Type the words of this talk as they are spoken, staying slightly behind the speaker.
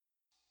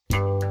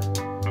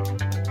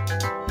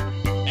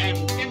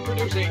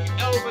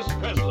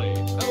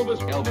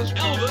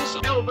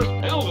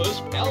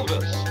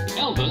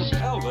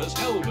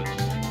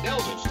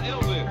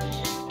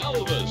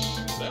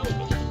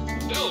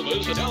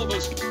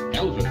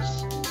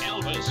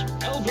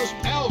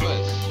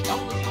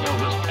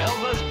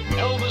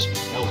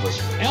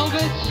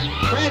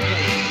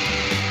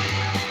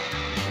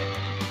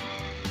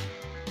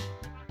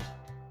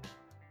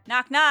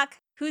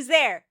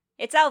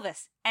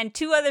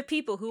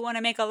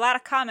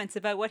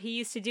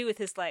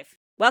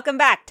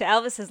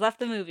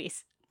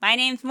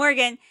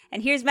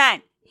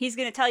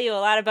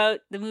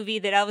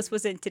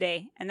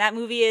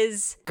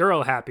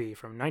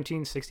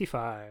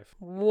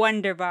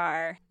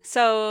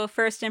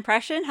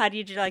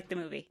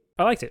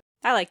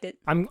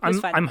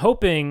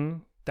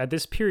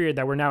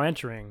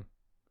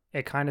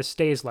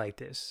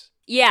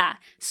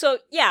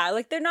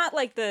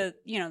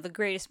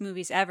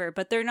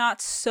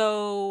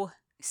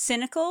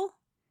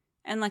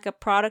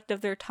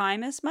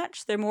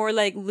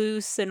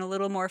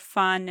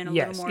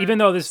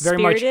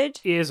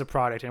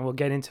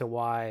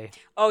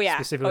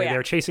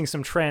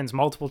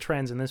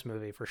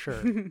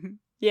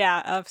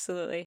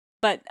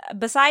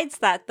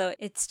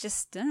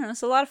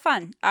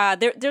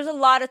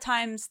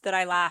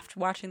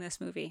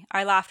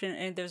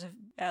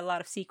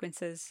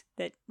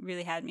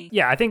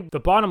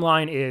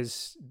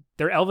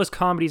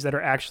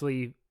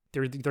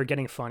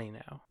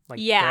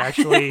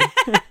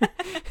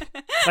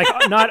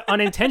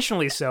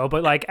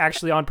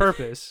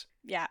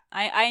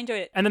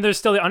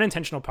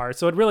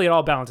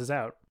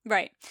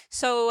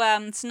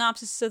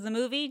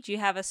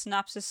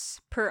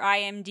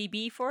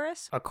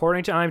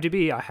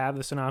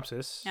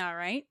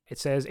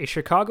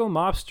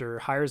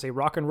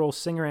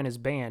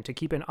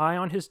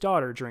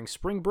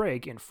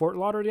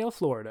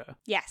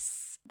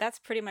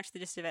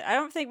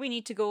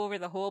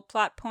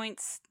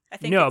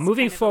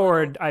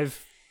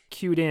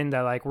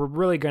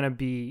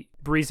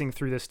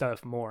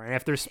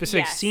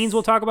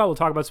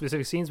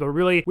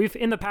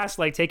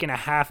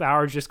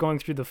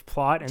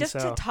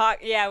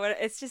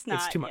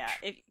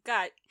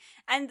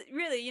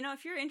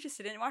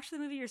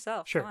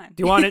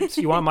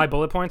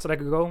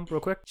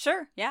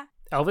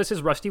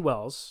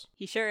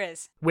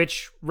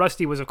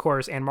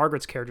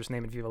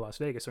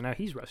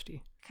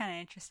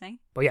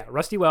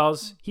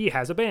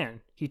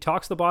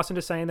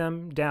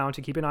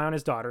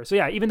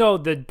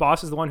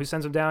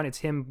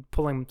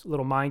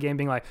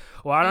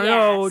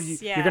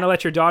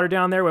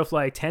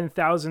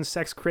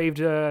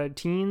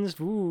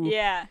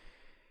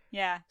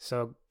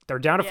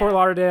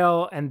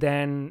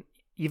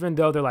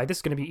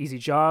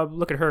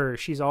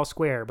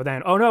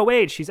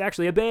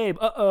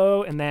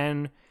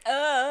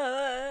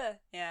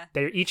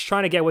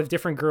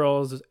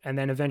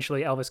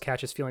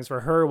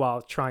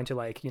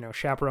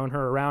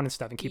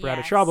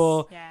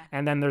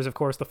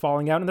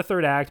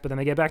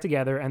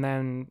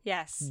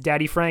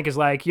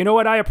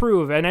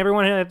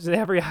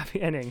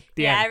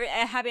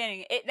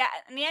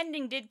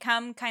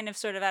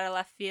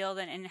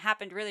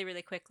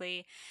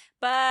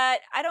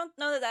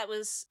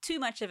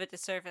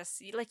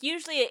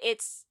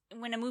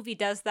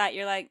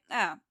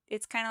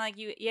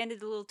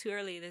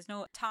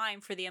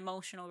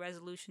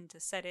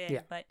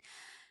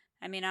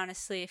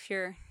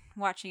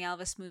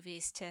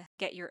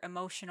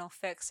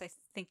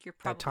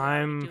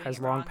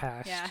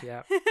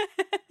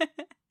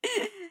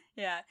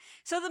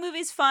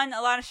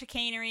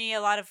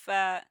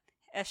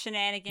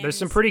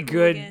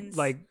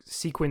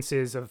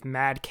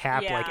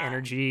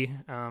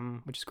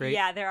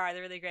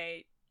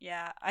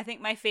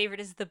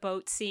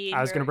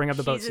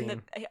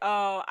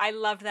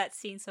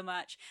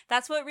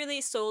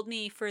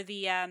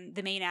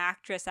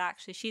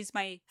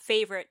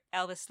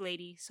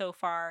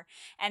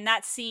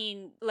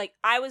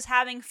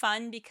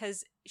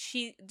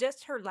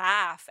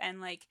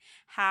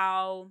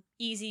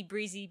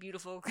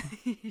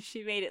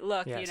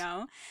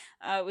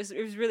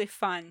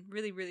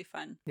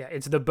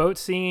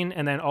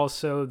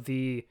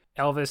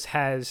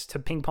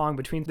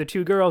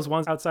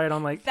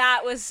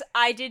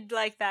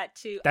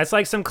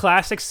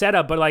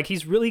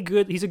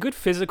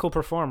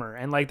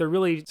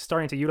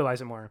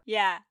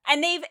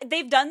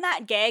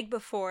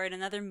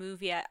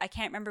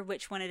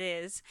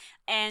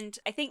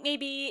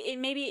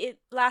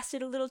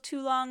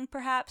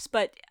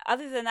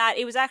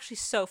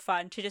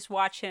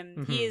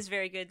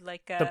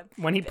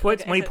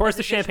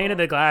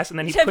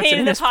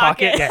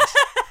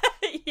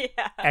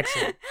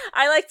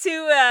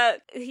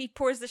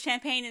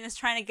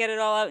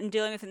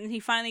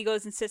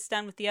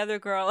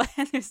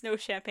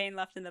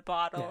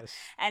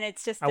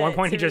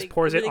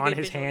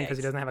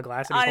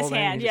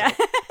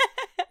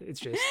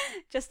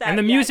It's just that. And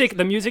the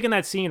yeah, music in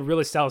that scene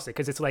really sells it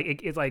because it's like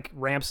it like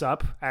ramps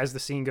up as the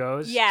scene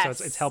goes. Yes,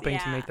 so it's helping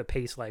to make the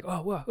pace like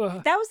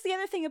whoa. That was the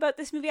other thing about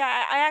this movie.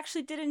 I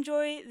actually did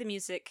enjoy the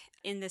music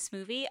in this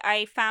movie.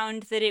 I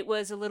found that it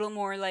was a little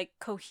more like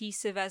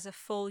cohesive as a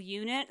full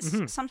unit.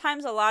 Mm-hmm.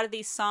 Sometimes a lot of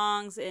these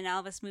songs in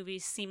Elvis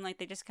movies seem like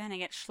they just kind of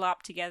get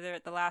slopped together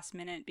at the last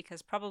minute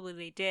because probably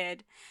they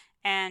did.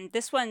 And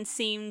this one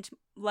seemed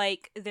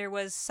like there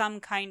was some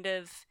kind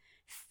of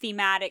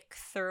thematic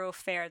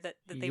thoroughfare that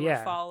they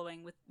were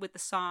following with the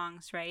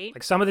songs, right?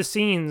 Like some of the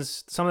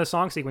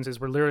song sequences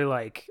were literally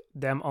like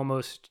them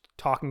almost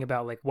talking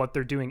about like what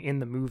they're doing in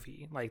the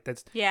movie. Like they're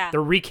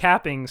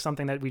recapping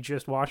something that we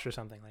just watched or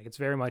something. Like it's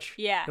very much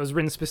it was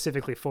written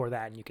specifically for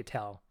that, and you could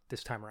tell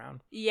this time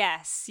around.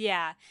 Yes,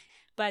 yeah.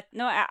 But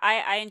no,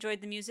 I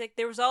enjoyed the music.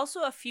 There was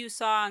also a few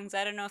songs.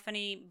 I don't know if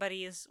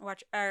anybody is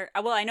watching.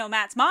 Well, I know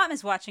Matt's mom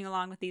is watching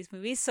along with these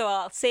movies, so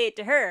I'll say it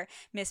to her,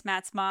 Miss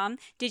Matt's mom.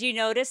 Did you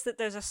notice that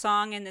there's a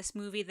song in this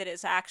movie that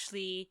is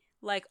actually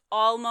like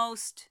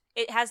almost?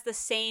 It has the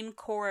same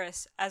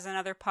chorus as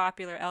another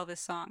popular Elvis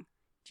song.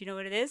 Do you know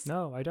what it is?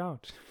 No, I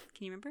don't.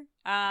 Can you remember?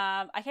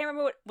 I can't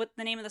remember what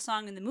the name of the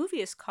song in the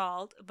movie is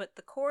called, but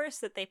the chorus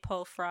that they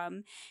pull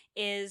from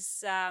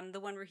is the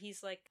one where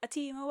he's like, "A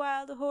team of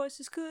wild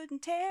horses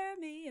couldn't tear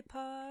me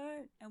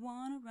apart. I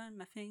want to run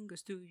my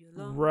fingers through your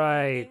long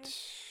hair."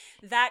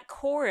 That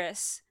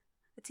chorus,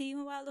 "A team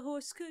of wild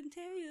horses couldn't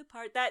tear you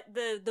apart." That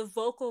the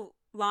vocal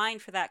line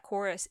for that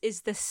chorus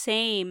is the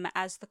same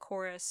as the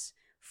chorus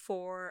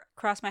for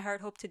 "Cross My Heart,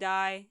 Hope to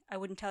Die, I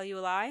Wouldn't Tell You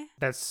a Lie."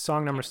 That's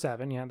song number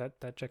 7. Yeah,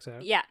 that checks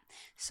out. Yeah.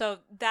 So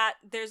that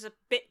there's a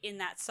bit in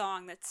that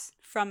song that's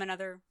from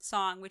another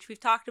song, which we've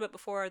talked about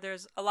before.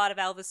 There's a lot of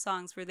Elvis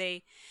songs where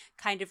they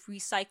kind of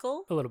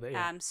recycle a little bit,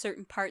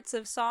 certain parts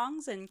of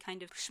songs and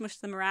kind of smush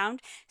them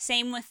around.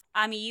 Same with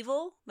 "I'm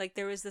Evil." Like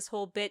there was this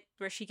whole bit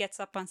where she gets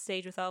up on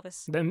stage with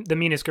Elvis. The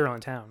meanest girl in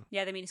town.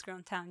 Yeah, the meanest girl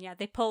in town. Yeah,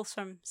 they pull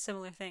from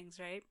similar things,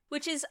 right?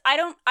 Which is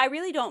I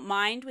really don't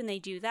mind when they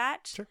do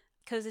that. Sure.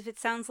 Because if it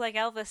sounds like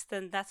Elvis,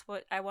 then that's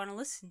what I want to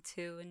listen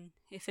to. And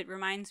if it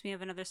reminds me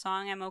of another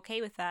song, I'm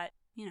okay with that.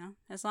 You know,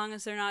 as long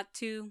as they're not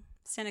too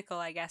cynical,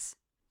 I guess.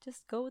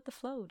 Just go with the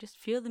flow. Just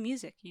feel the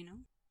music, you know?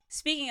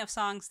 Speaking of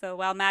songs, though,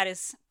 while Matt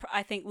is,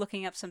 I think,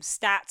 looking up some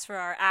stats for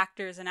our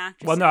actors and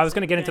actresses. Well, no, I was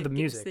going to get into the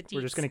music.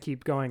 We're just going to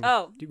keep going.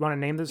 Oh. Do you want to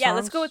name the songs? Yeah,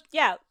 let's go with,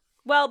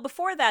 Well,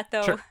 before that,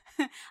 though, sure.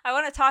 I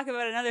want to talk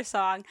about another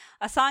song,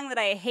 a song that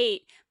I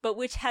hate, but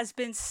which has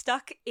been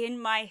stuck in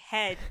my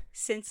head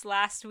since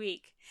last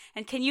week.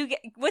 And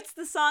what's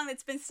the song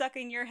that's been stuck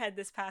in your head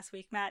this past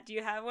week, Matt? Do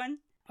you have one?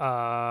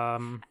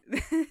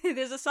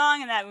 There's a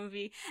song in that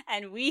movie,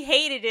 and we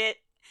hated it,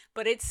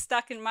 but it's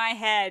stuck in my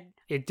head.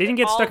 It didn't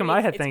get stuck in my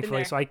head,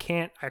 thankfully, so I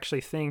can't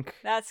actually think.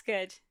 That's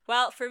good.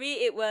 Well, for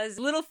me, it was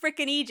Little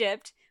Frickin'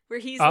 Egypt, where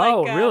he's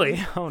Oh,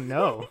 really? Oh,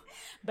 no.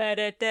 That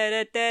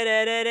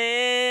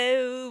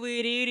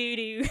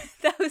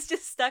was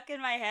just stuck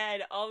in my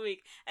head all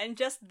week, and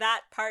just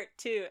that part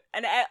too.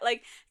 And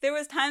there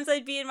was times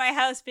I'd be in my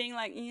house being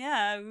like,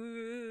 yeah,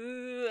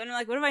 ooh, and I'm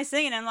like, what am I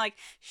singing? And I'm like,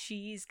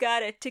 she's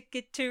got a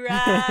ticket to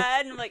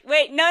ride. And I'm like,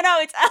 wait, no,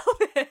 it's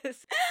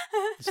Elvis.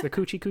 It's the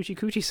Coochie Coochie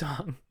Coochie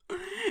song.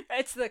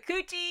 It's the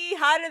coochie,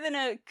 hotter than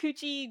a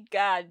coochie.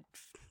 God,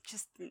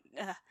 just.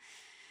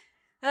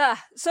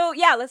 So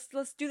yeah,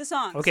 let's do the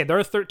songs. Okay, there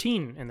are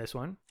 13 in this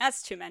one.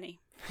 That's too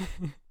many.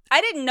 I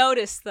didn't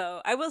notice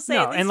though. I will say.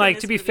 No, and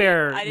to be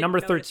fair,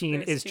 number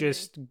 13 is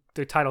just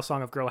the title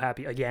song of "Girl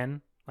Happy"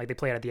 again. Like they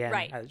play it at the end,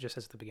 right? Just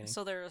as at the beginning.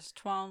 So there's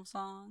 12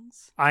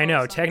 songs. 12 I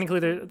know.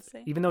 Technically,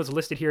 even though it's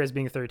listed here as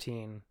being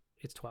 13,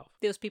 it's 12.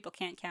 Those people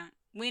can't count.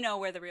 We know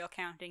where the real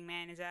counting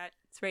man is at.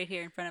 It's right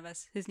here in front of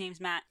us. His name's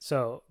Matt.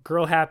 So,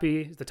 "Girl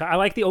Happy" is I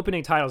like the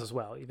opening titles as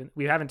well. Even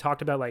we haven't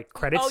talked about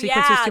credit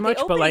sequences too much,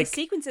 but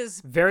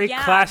sequences, very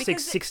classic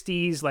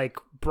 60s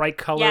bright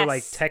color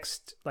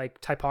text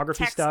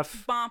typography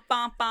stuff. Bom,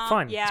 bom, bom.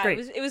 Fun. Yeah, it's great.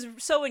 It was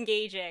so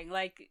engaging.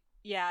 I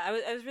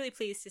was really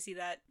pleased to see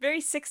that.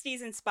 Very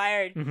 60s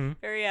inspired. Mm-hmm.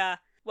 Very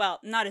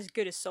well, not as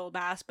good as Soul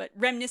Bass, but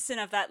reminiscent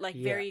of that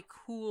very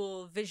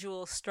cool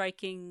visual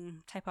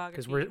striking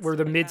typography. Because we're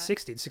the mid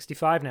 60s,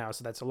 65 now,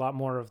 so that's a lot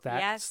more of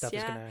that stuff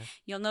is gonna.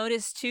 You'll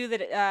notice too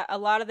that a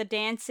lot of the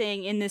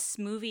dancing in this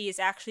movie is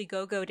actually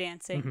go-go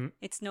dancing. Mm-hmm.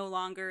 It's no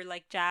longer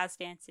like jazz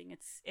dancing.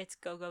 It's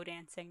go-go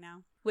dancing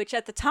now. Which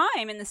at the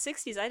time in the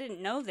 60s, I didn't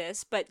know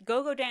this, but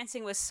go-go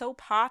dancing was so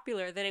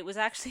popular that it was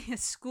actually a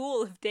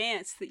school of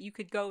dance that you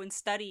could go and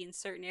study in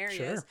certain areas.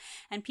 Sure.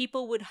 And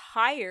people would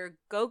hire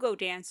go-go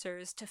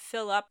dancers to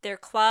fill up their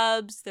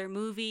clubs, their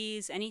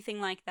movies,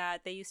 anything like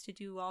that. They used to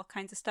do all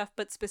kinds of stuff,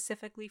 but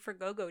specifically for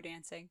go-go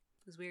dancing.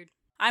 It was weird.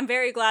 I'm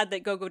very glad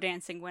that go-go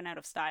dancing went out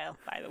of style,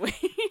 by the way.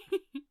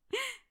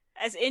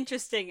 As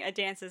interesting a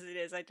dance as it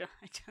is, I don't.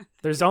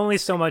 There's only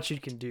so much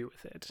you can do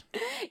with it.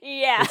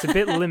 Yeah, it's a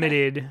bit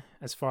limited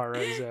as far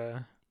as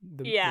the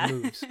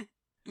moves.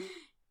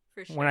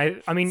 For sure.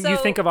 When you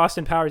think of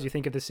Austin Powers, you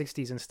think of the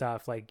 '60s and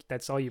stuff. Like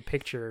that's all you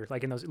picture,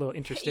 like in those little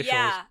interstitials.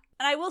 Yeah,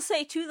 And I will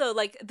say too, though,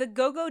 like the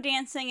go-go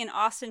dancing in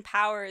Austin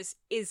Powers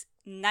is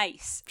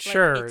nice.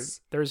 Sure, like,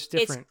 there's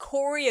different. It's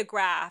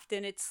choreographed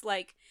and it's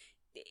like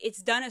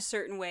it's done a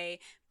certain way.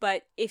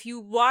 But if you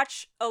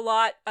watch a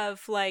lot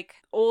of like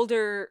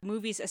older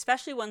movies,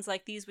 especially ones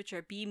like these, which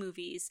are B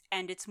movies,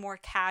 and it's more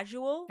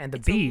casual, and the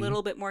it's B a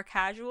little bit more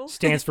casual,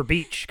 stands for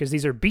beach, because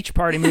these are beach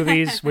party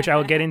movies, which I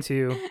will get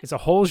into. It's a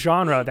whole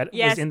genre that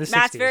was in the 60s.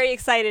 Matt's very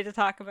excited to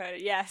talk about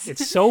it. Yes,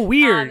 it's so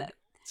weird.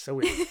 So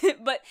weird.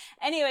 But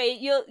anyway,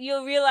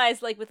 you'll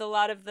realize, like with a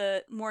lot of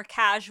the more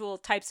casual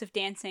types of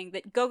dancing,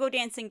 that go-go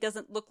dancing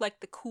doesn't look like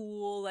the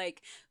cool,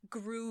 like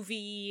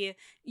groovy,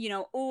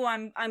 oh,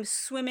 I'm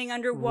swimming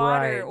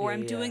underwater, right, or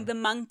I'm doing the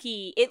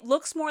monkey. It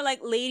looks more like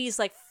ladies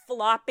like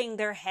flopping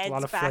their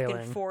heads back flailing.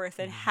 and forth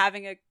and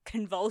having a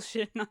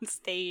convulsion on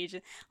stage.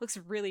 It looks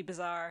really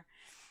bizarre.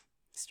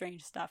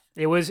 Strange stuff.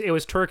 It was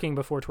twerking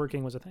before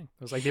twerking was a thing.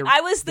 It was like I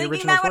was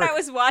thinking that when twerk. I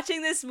was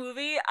watching this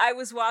movie, I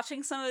was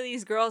watching some of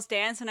these girls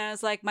dance, and I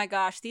was like, my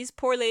gosh, these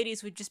poor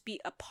ladies would just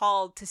be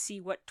appalled to see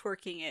what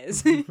twerking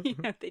is.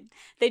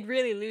 They'd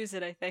really lose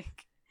it, I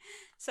think.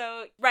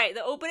 So, right,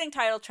 the opening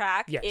title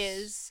track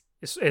is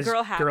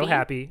Girl Happy. Girl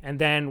Happy. And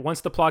then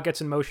once the plot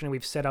gets in motion and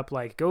we've set up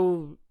like,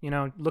 go,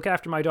 look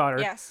after my daughter.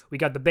 Yes. We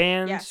got the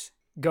band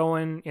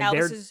going. And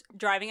Alice is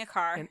driving a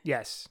car. And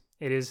yes.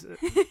 It is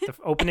the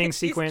opening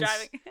sequence.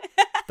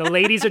 The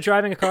ladies are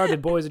driving a car, the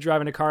boys are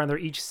driving a car, and they're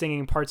each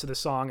singing parts of the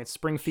song. It's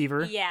Spring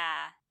Fever. Yeah,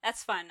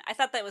 that's fun. I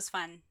thought that was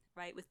fun,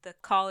 right? With the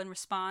call and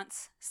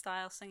response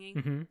style singing.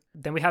 Mm-hmm.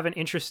 Then we have an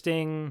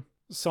interesting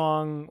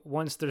song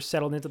once they're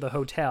settled into the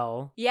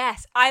hotel.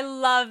 Yes, I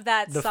love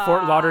that song. The song.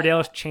 Fort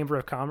Lauderdale Chamber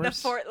of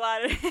Commerce. The Fort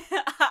Lauderdale.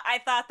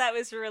 I thought that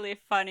was really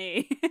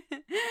funny.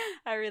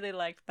 I really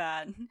liked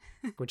that.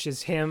 Which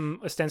is him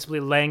ostensibly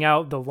laying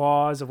out the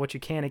laws of what you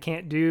can and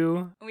can't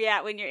do.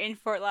 Yeah, when you're in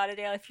Fort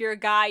Lauderdale, if you're a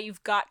guy,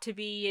 you've got to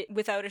be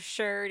without a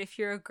shirt. If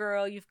you're a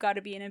girl, you've got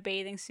to be in a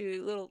bathing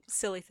suit. Little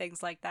silly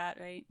things like that,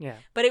 right? Yeah.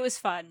 But it was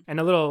fun. And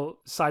a little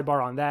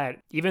sidebar on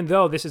that, even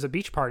though this is a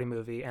beach party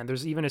movie and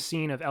there's even a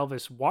scene of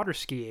Elvis water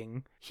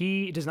skiing,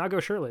 he does not go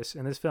shirtless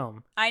in this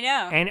film. I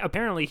know. And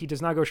apparently he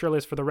does not go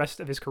shirtless for the rest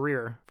of his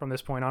career from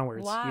this point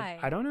onwards. Why?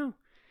 I don't know.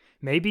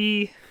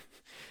 Maybe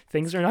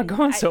things are not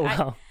going so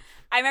well.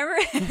 I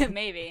remember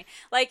maybe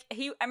like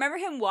I remember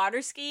him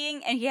water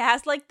skiing, and he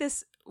has like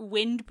this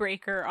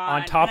windbreaker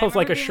on top of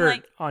like a shirt.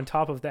 Like, on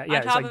top of that, yeah,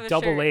 it's like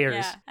double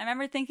layers. Yeah. I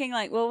remember thinking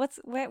like, well,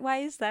 why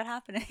is that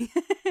happening?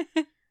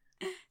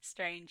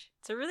 Strange.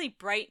 It's a really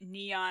bright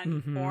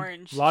neon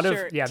orange. A lot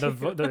shirt of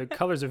the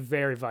colors are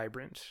very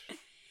vibrant.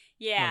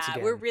 Yeah,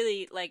 we're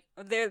really like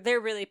they're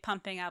really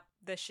pumping up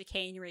the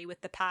chicanery with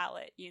the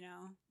palette.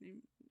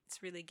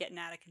 It's really getting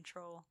out of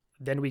control.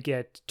 Then we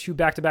get 2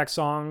 back-to-back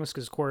songs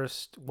because, of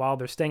course, while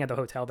they're staying at the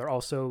hotel, they're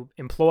also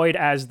employed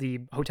as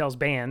the hotel's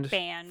band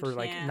for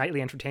like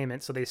nightly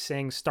entertainment. So they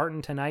sing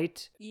 "Startin'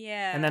 Tonight."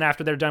 Yeah. And then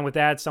after they're done with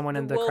that, someone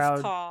in the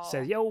crowd call.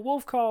 says, "Yo,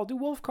 wolf call! Do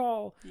wolf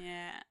call!"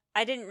 Yeah,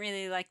 I didn't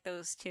really like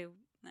those two.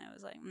 I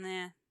was like,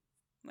 nah,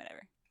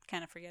 whatever.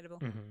 Kind of forgettable.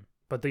 Mm-hmm.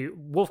 But the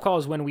wolf call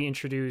is when we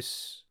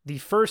introduce the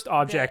first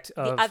object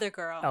of the other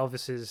girl.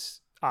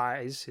 Elvis's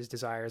eyes, his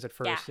desires at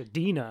first. Yeah.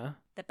 Dina,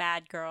 the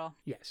bad girl.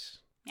 Yes.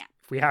 Yeah.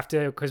 We have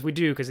to, because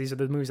these are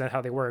the movies, that's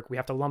how they work. We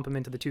have to lump them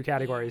into the 2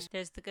 categories. Yeah.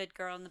 There's the good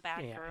girl and the bad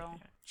girl.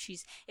 Yeah.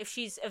 If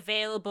she's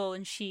available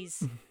and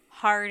she's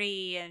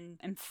hearty and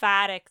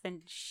emphatic,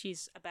 then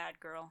she's a bad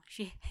girl.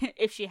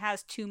 If she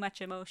has too much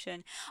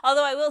emotion.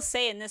 Although I will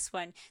say in this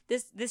one,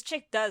 this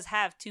chick does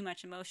have too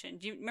much emotion.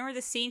 Do you remember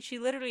the scene? She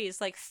literally is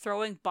like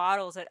throwing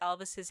bottles at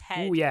Elvis's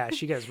head. Oh yeah,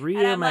 she gets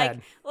real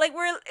mad. Like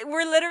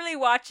we're literally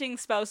watching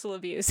spousal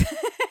abuse.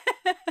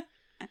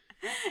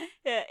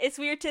 Yeah, it's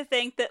weird to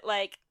think that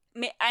like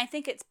I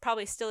think it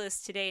probably still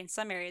is today in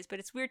some areas, but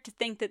it's weird to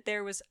think that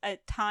there was a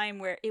time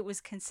where it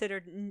was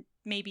considered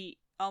maybe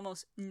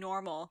almost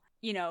normal,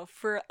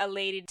 for a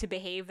lady to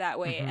behave that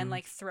way and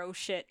like throw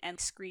shit and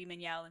scream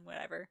and yell and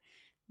whatever.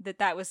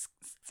 That was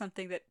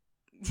something that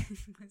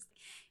was,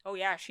 oh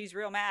yeah, she's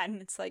real mad,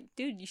 and it's like,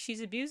 dude, she's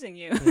abusing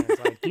you. Yeah,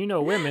 it's like,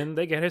 women,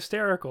 they get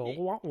hysterical.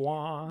 Wah,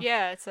 wah.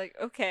 Yeah, it's like,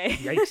 okay.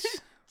 Yikes.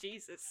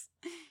 Jesus.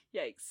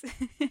 Yikes.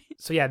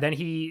 So yeah, then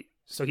he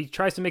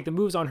tries to make the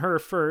moves on her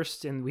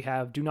first, and we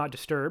have Do Not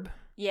Disturb.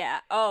 Yeah.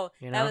 Oh,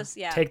 that was,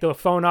 yeah. Take the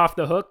phone off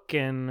the hook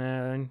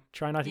and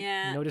try not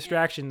to, no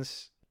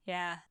distractions.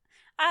 Yeah.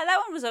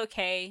 That one was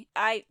okay.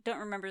 I don't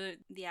remember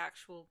the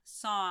actual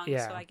song,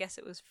 so I guess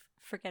it was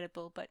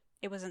forgettable, but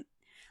it wasn't.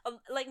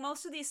 Like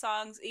most of these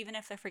songs, even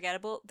if they're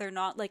forgettable, they're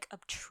not like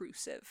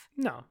obtrusive.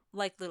 No.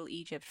 Like Little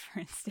Egypt, for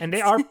instance. And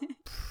they are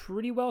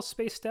pretty well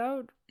spaced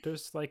out.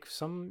 There's like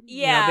some,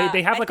 yeah,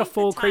 they have like a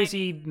full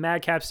crazy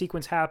madcap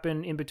sequence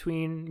happen in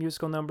between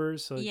musical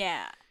numbers. So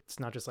yeah. It's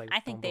not just like, I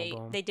think boom, boom,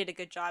 boom. they did a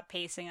good job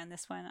pacing on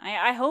this one.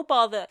 I hope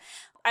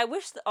I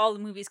wish that all the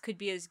movies could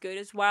be as good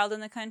as Wild in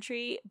the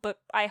Country, but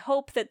I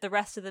hope that the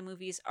rest of the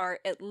movies are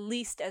at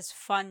least as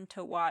fun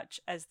to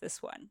watch as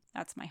this one.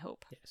 That's my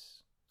hope.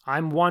 Yes.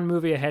 I'm one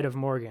movie ahead of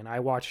Morgan. I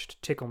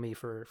watched Tickle Me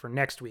for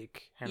next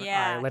week, and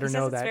Yeah, I let her he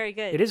know says it's that very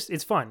good.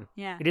 it's fun.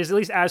 Yeah. It is at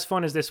least as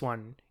fun as this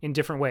one in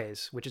different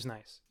ways, which is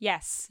nice.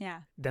 Yes,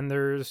 yeah. Then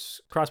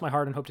there's Cross My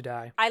Heart and Hope to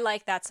Die. I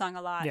like that song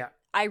a lot. Yeah.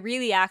 I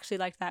really actually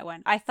liked that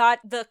one. I thought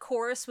the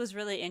chorus was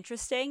really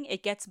interesting.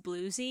 It gets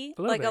bluesy.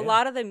 A little bit, a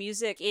lot of the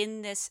music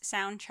in this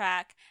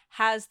soundtrack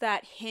has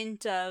that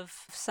hint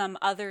of some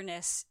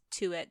otherness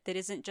to it that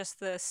isn't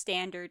just the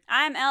standard,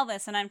 I'm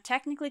Elvis and I'm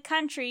technically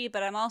country,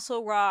 but I'm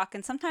also rock,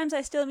 and sometimes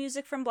I steal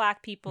music from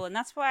black people, and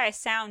that's why I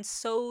sound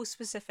so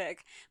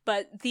specific.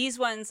 But these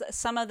ones,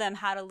 some of them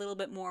had a little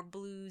bit more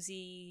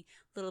bluesy,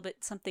 a little bit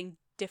something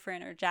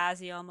different or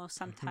jazzy almost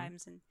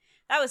sometimes, and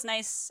that was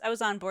nice. I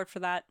was on board for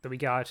that. Then we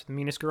got The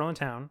Meanest Girl in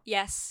Town.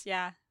 Yes,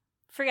 yeah.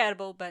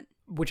 Forgettable, but...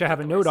 Which I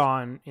have a note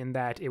on in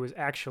that it was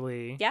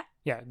actually... Yeah?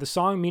 Yeah, the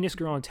song Meanest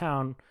Girl in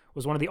Town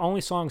was one of the only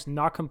songs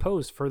not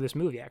composed for this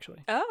movie,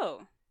 actually.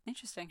 Oh,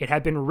 interesting. It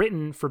had been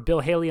written for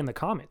Bill Haley and the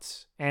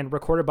Comets and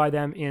recorded by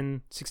them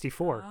in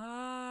 1964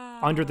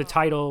 under the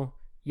title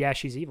Yeah,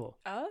 She's Evil.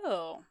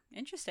 Oh,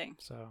 interesting.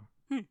 So,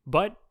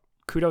 but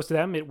kudos to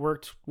them. It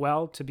worked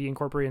well to be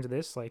incorporated into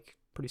this, like,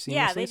 pretty seamlessly.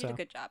 Yeah, they did a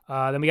good job.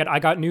 Then we got I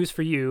Got News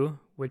for You,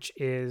 which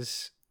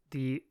is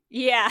the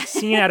Yeah.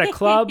 scene at a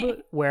club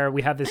where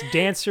we have this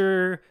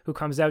dancer who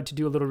comes out to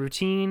do a little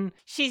routine.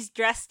 She's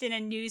dressed in a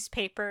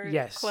newspaper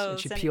clothes. And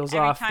she peels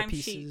every off the time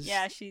pieces.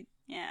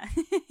 Yeah.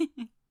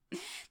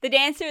 The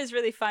dancer is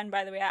really fun,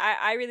 by the way.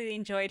 I really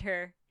enjoyed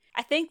her.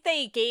 I think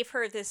they gave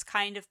her this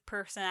kind of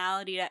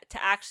personality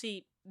to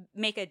actually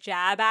make a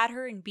jab at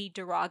her and be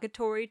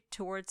derogatory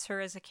towards her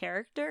as a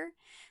character.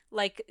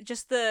 Like,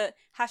 just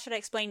how should I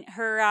explain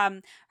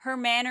her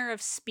manner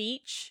of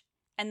speech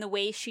and the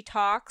way she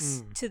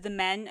talks to the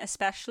men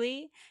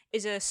especially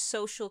is a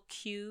social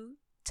cue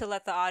to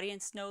let the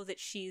audience know that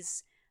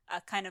she's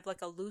kind of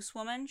like a loose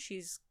woman.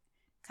 She's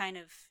kind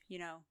of,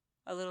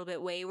 a little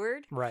bit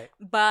wayward. Right.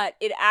 But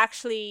it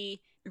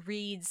actually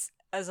reads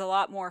as a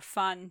lot more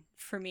fun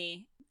for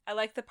me. I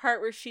like the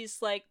part where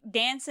she's like,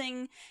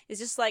 dancing is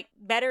just like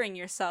bettering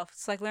yourself.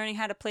 It's like learning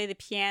how to play the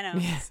piano.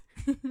 Yeah.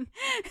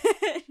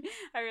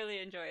 I really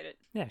enjoyed it.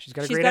 Yeah, she's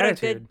got a great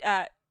attitude.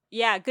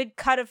 Good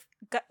cut of,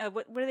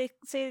 what do they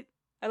say?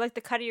 I like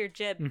the cut of your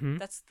jib. Mm-hmm.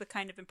 That's the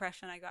kind of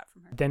impression I got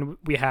from her. Then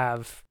we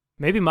have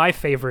maybe my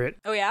favorite.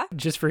 Oh, yeah?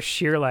 Just for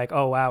sheer like,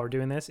 oh, wow, we're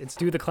doing this. It's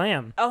Do the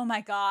Clam. Oh,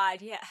 my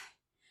God. Yeah.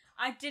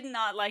 I did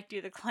not like Do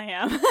the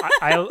Clam.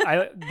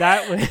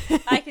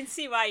 I can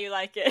see why you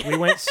like it. We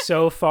went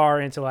so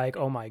far into like,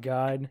 oh my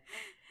God.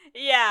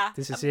 Yeah.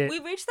 This is it. We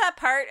reached that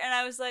part and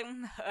I was like,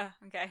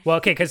 okay. Well,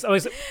 okay, because I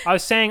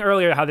was saying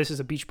earlier how this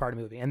is a beach party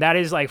movie, and that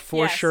is like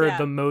for sure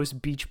the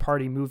most beach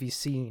party movie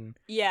scene.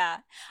 Yeah.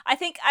 I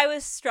think I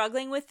was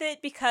struggling with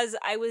it because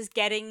I was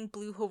getting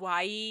Blue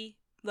Hawaii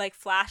like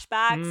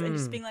flashbacks and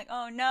just being like,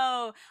 oh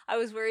no, I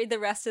was worried the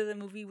rest of the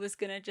movie was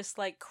gonna just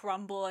like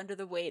crumble under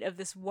the weight of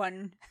this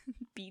one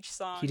beach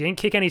song. He didn't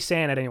kick any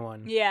sand at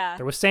anyone. Yeah.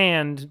 There was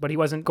sand, but he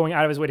wasn't going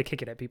out of his way to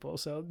kick it at people,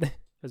 so it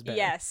was better.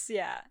 Yes,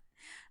 yeah.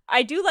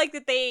 I do like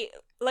that they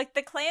like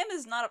the clam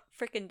is not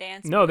a freaking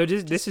dance. No,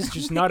 this is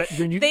just not a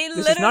they this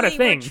literally is not a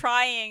thing. were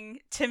trying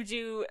to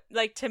do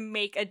to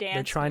make a dance.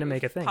 They're trying to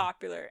make a thing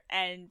popular,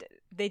 and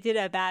they did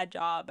a bad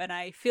job, and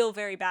I feel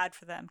very bad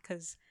for them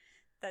because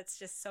that's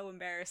just so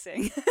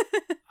embarrassing.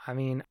 I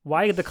mean,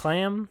 why the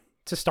clam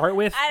to start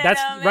with?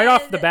 That's right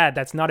off the bat.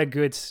 That's not a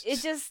good.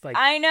 It's just like,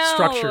 I know,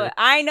 structure.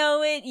 I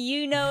know it,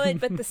 you know it,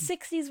 but the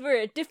 '60s were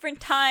a different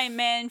time,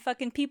 man.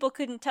 Fucking people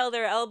couldn't tell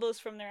their elbows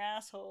from their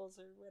assholes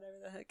or whatever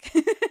the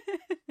heck.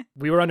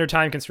 We were under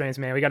time constraints,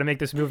 man. We got to make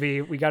this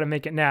movie. We got to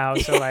make it now.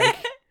 So like,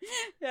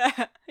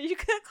 yeah, you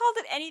could have called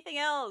it anything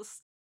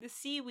else. The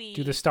seaweed.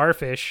 Do the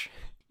starfish.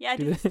 Yeah,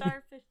 do the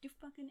starfish. Do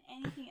fucking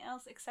anything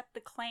else except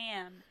the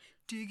clam.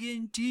 Dig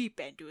in deep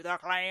and do the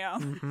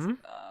clam. Mm-hmm.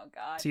 Oh,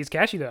 God. See, it's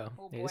catchy, though.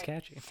 Oh, it is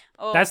catchy.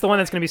 Oh, that's the one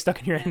that's going to be stuck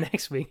in your head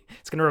next week.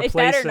 It's going to replace... It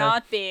better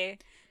not be.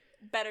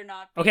 Better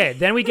not be. Okay,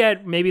 then we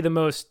get maybe the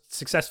most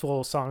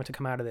successful song to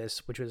come out of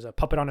this, which was a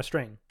Puppet on a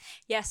String.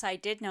 Yes, I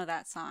did know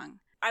that song.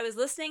 I was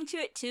listening to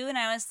it too, and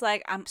I was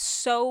like, I'm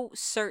so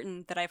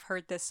certain that I've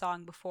heard this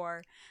song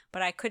before,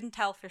 but I couldn't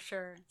tell for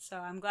sure. So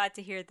I'm glad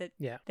to hear that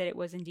that it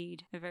was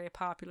indeed a very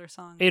popular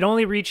song. It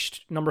only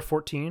reached number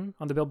 14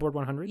 on the Billboard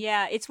 100.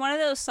 Yeah, it's one of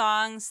those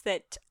songs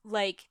that,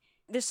 like,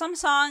 there's some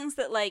songs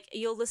that, like,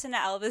 you'll listen to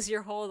Elvis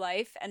your whole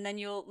life, and then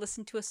you'll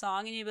listen to a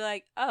song, and you'll be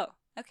like, oh,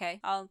 okay,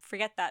 I'll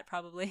forget that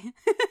probably.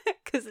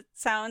 Because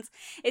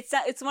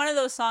it's one of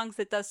those songs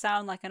that does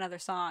sound like another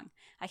song.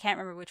 I can't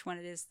remember which one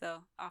it is,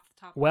 though, off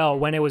the top of my head.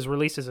 When it was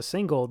released as a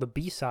single, the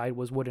B-side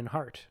was Wooden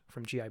Heart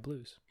from G.I.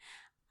 Blues.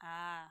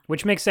 Ah.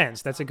 Which makes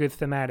sense. That's a good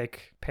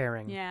thematic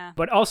pairing. Yeah.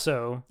 But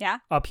also, yeah?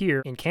 Up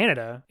here in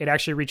Canada, it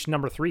actually reached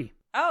number 3.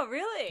 Oh,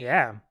 really?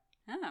 Yeah.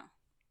 Oh.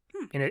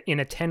 In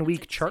a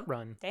 10-week chart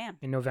run. Damn.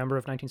 In November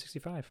of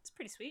 1965. It's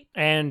pretty sweet.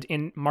 And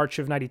in March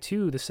of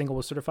 92, the single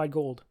was certified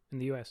gold in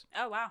the U.S.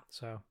 Oh, wow.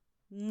 So...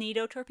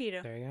 Neato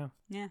Torpedo. There you go.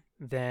 Yeah.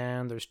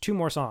 Then there's 2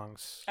 more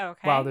songs.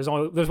 Okay. Well, there's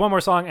one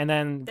more song, and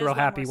then There's Real one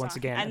Happy more once song.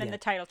 again. And then the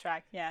title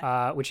track.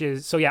 Yeah. which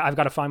is I've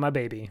got to find my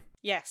baby.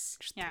 Yes.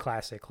 Just Yeah. the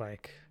classic,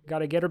 like,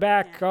 gotta get her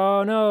back. Yeah.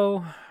 Oh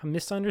no,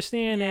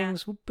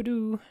 misunderstandings.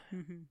 Whoop-a-doo.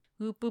 Mm-hmm.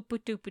 Whoop whoop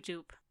whoop doop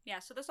doop. Yeah.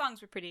 So the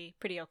songs were pretty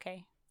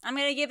okay. I'm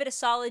gonna give it a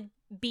solid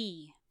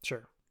B.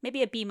 Sure.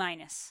 Maybe a B-,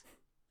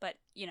 but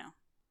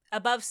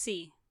above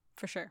C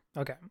for sure.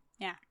 Okay.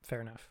 Yeah.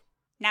 Fair enough.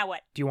 Now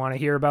what? Do you want to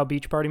hear about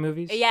beach party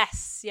movies?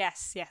 Yes.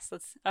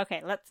 Let's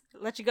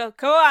let you go.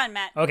 Go on,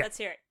 Matt. Okay. Let's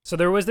hear it. So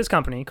there was this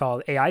company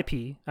called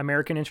AIP,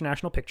 American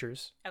International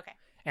Pictures, Okay.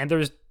 and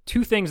there's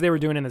 2 things they were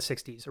doing in the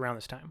 60s around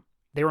this time.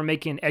 They were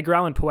making Edgar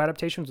Allan Poe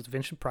adaptations with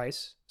Vincent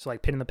Price, so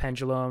like Pit and the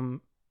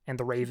Pendulum and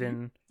The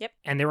Raven. Yep.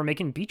 And they were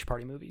making beach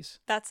party movies.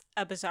 That's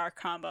a bizarre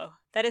combo.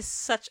 That is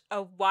such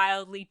a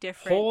wildly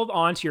different. Hold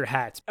on to your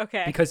hats.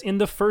 Okay. Because in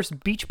the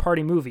first beach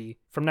party movie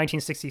from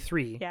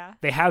 1963, Yeah.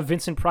 they have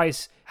Vincent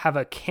Price have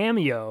a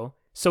cameo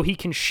so he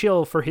can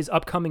shill for his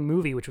upcoming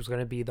movie, which was going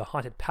to be The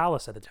Haunted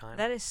Palace at the time.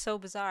 That is so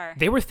bizarre.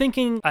 They were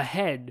thinking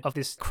ahead of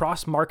this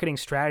cross-marketing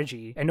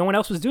strategy, and no one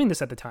else was doing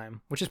this at the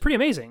time, which is pretty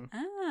amazing.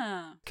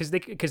 Oh.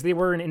 Because they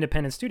were an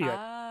independent studio.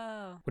 Oh.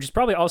 Which is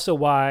probably also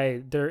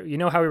why they're,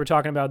 how we were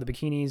talking about the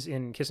bikinis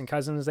in Kissing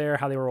Cousins there,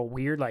 how they were all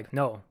weird. Like,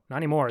 no, not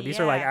anymore. These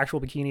are like Yeah.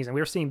 actual bikinis, and we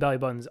were seeing belly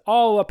buttons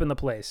all up in the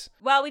place.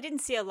 Well, we didn't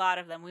see a lot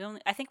of them.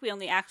 I think we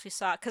only actually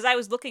saw, because I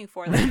was looking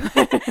for them.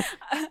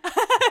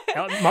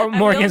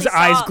 Morgan's only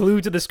eyes saw-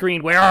 glued to the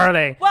screen. Where are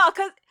they? Well,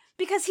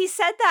 because he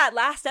said that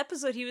last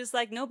episode, he was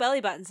like, no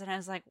belly buttons. And I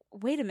was like,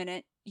 wait a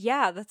minute.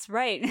 Yeah, that's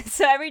right.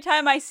 So every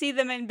time I see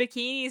them in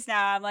bikinis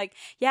now, I'm like,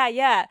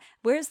 yeah.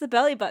 Where's the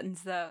belly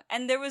buttons, though?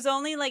 And there was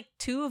only like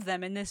 2 of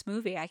them in this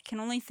movie. I can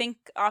only think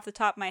off the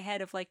top of my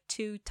head of like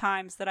 2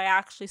 times that I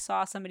actually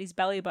saw somebody's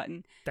belly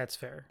button. That's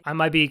fair. I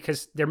might be,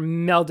 because they're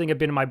melding a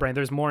bit in my brain.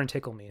 There's more in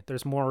Tickle Me.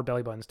 There's more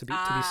belly buttons to be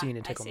seen in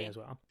I Tickle Me see. as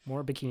well.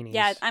 More bikinis.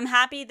 Yeah, I'm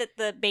happy that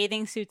the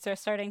bathing suits are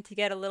starting to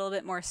get a little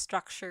bit more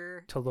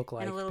structure to look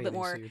like and a little bit bathing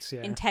more suits,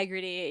 yeah.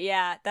 integrity.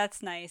 Yeah,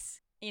 that's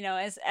nice.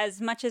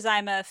 As much as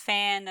I'm a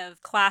fan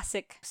of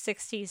classic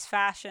 60s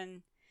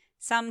fashion,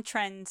 some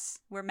trends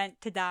were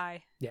meant to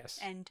die. Yes.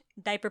 And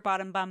diaper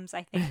bottom bums,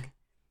 I think,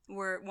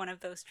 were one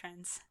of those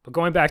trends. But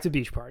going back to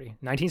Beach Party,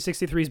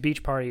 1963's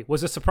Beach Party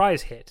was a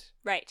surprise hit,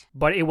 Right.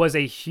 but it was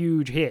a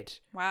huge hit.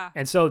 Wow.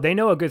 And so they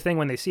know a good thing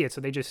when they see it,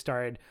 so they just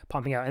started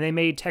pumping out. And they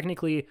made,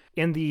 technically,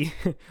 in the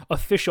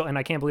official, and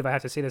I can't believe I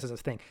have to say this as a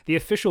thing, the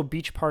official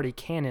Beach Party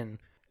canon,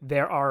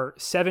 there are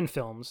 7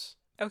 films.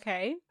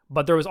 Okay.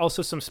 But there was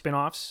also some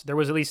spin-offs. There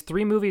was at least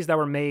 3 movies that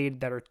were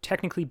made that are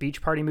technically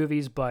beach party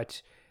movies,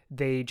 but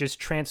they just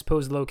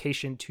transposed the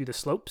location to the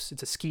slopes.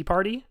 It's a ski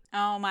party.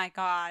 Oh my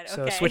God. Okay.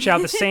 So switch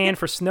out the sand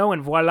for snow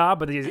and voila,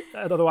 but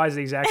otherwise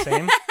the exact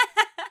same.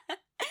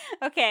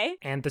 Okay.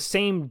 And the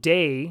same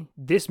day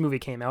this movie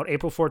came out,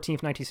 April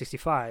 14th,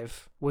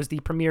 1965, was the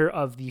premiere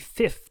of the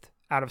 5th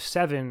out of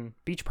 7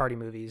 beach party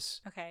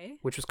movies, Okay.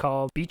 which was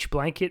called Beach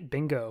Blanket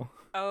Bingo.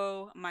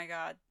 Oh my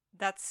God.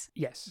 That's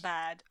Yes.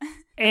 bad.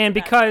 And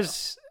bad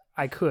because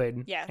I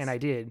could, Yes. and I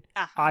did,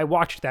 Uh-huh. I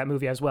watched that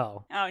movie as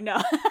well, Oh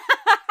no.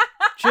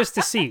 just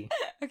to see.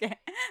 Okay.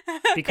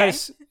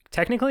 Because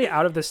technically,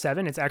 out of the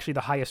 7, it's actually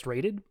the highest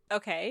rated.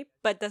 Okay,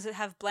 but does it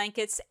have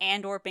blankets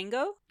and or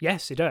bingo?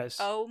 Yes, it does.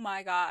 Oh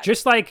my God.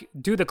 Just like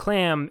Do the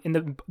Clam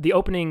in the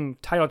opening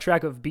title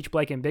track of Beach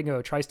Blanket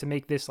Bingo tries to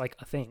make this like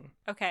a thing.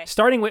 Okay.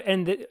 Starting with,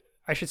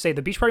 I should say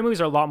the Beach Party movies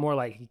are a lot more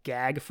like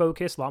gag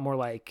focused, a lot more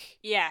like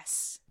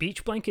Yes.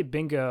 Beach Blanket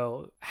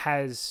Bingo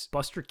has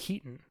Buster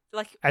Keaton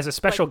Like as a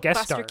special like guest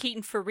Buster star.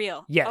 Keaton for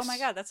real. Yes. Oh my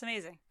God, that's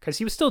amazing. Because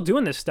he was still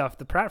doing this stuff,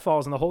 the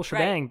pratfalls and the whole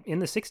shebang in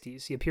the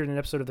 60s. He appeared in an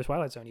episode of The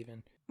Twilight Zone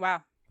even.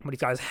 Wow. But he's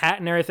got his hat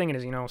and everything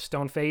and his,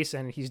 stone face,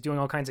 and he's doing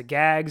all kinds of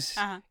gags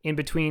in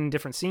between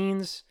different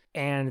scenes.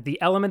 And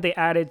the element they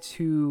added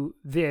to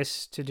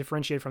this to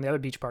differentiate from the other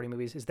beach party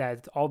movies is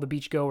that all the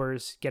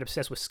beachgoers get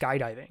obsessed with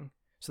skydiving.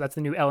 So that's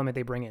the new element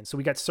they bring in. So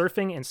we got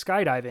surfing and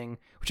skydiving,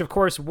 which of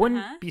course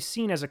wouldn't be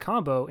seen as a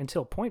combo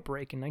until Point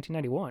Break in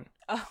 1991.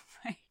 Oh,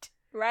 right.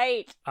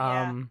 Right. Yeah, I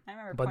remember.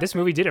 But Point this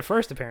Break. movie did it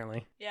first,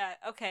 apparently. Yeah.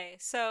 Okay.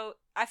 So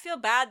I feel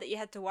bad that you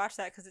had to watch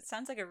that because it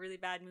sounds like a really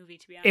bad movie,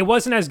 to be honest. It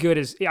wasn't as good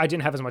as, I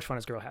didn't have as much fun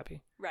as Girl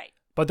Happy. Right.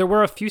 But there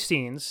were a few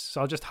scenes,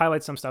 so I'll just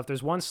highlight some stuff.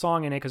 There's one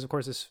song in it, because of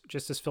course it's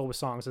just as filled with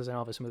songs as an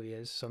Elvis movie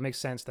is. So it makes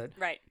sense that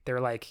Right. they're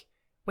like,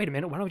 wait a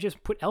minute, why don't we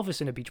just put Elvis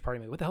in a beach party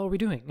movie? What the hell are we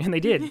doing? And they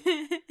did.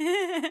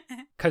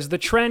 Because the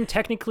trend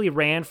technically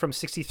ran from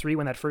 63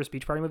 when that first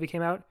beach party movie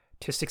came out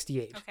to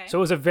 68. Okay. So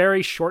it was a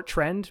very short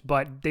trend,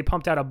 but they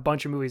pumped out a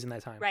bunch of movies in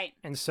that time. Right.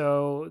 And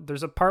so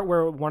there's a part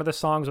where one of the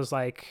songs was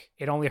like,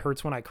 "It Only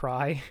Hurts When I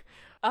Cry."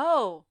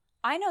 Oh,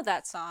 I know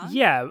that song.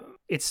 Yeah,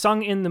 it's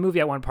sung in the movie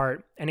at one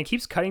part, and it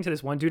keeps cutting to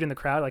this one dude in the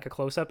crowd, like a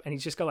close-up, and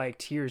he's just got like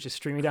tears just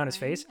streaming down his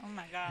face. Oh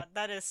my God,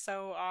 that is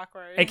so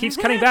awkward. It keeps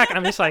cutting back, and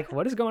I'm just like,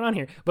 what is going on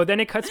here? But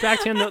then it cuts back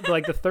to him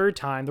the third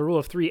time, the rule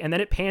of 3, and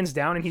then it pans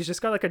down, and he's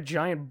just got like a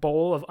giant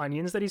bowl of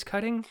onions that he's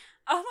cutting.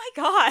 Oh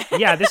my God.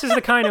 Yeah, this is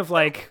the kind of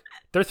like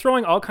They're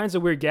throwing all kinds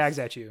of weird gags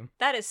at you.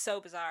 That is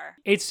so bizarre.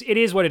 It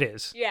is what it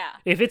is. Yeah.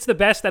 If it's the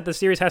best that the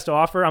series has to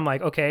offer, I'm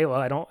like, okay, well,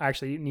 I don't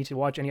actually need to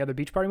watch any other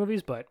beach party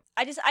movies, but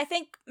I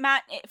think,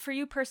 Matt, for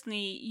you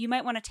personally, you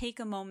might want to take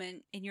a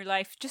moment in your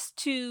life just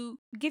to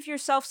give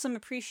yourself some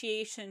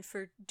appreciation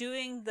for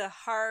doing the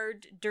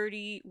hard,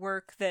 dirty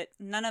work that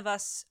none of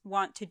us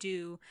want to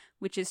do,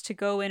 which is to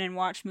go in and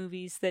watch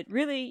movies that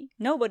really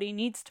nobody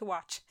needs to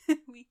watch.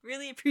 We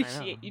really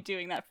appreciate you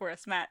doing that for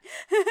us, Matt.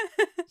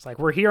 It's like,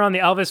 we're here on the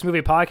Elvis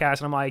movie podcast,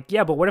 and I'm like,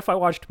 yeah, but what if I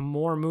watched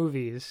more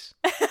movies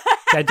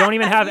that don't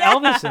even have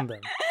Elvis in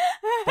them?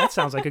 That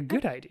sounds like a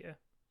good idea.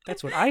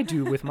 That's what I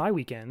do with my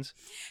weekends.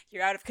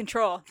 You're out of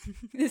control.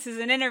 This is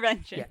an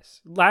intervention.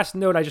 Yes. Last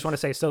note I just want to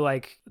say, so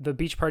like the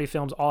beach party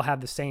films all have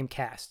the same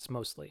casts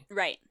mostly.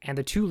 Right. And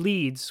the two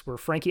leads were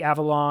Frankie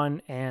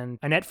Avalon and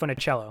Annette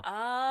Funicello.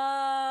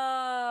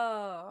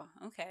 Oh,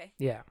 okay.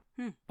 Yeah.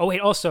 Oh,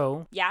 wait,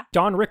 also, Yeah.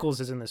 Don Rickles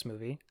is in this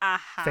movie.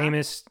 Uh-huh.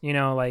 Famous,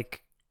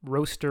 like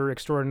roaster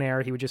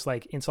extraordinaire. He would just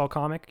like insult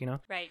comic,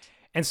 Right.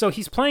 And so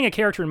he's playing a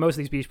character in most of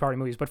these beach party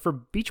movies, but for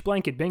Beach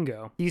Blanket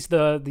Bingo, he's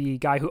the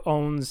guy who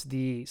owns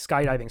the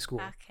skydiving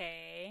school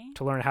Okay.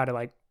 to learn how to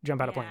like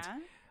jump out of planes.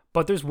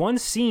 But there's one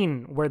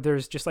scene where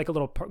there's just like a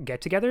little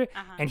get together,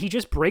 and he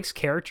just breaks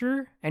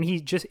character, and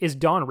he just is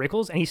Don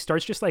Rickles, and he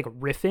starts just like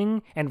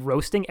riffing and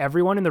roasting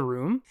everyone in the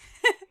room.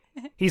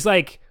 He's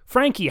like,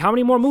 Frankie, how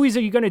many more movies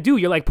are you gonna do?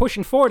 You're like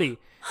pushing 40.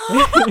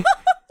 Holy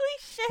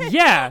shit.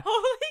 Yeah.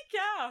 Holy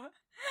cow.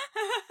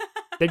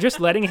 They're just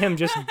letting him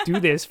just do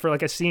this for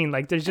like a scene.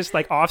 Like there's just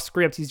like off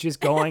script. He's just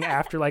going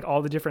after like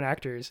all the different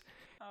actors.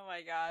 Oh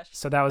my gosh.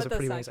 So that was that a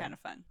pretty does amazing. sound kind of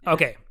fun. Yeah.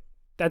 Okay.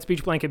 That's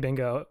Beach Blanket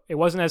Bingo. It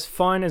wasn't as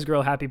fun as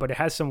Girl Happy, but it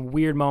has some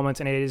weird moments,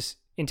 and it is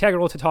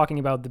integral to talking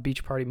about the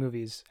beach party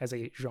movies as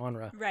a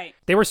genre. Right.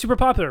 They were super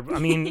popular. I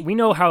mean, we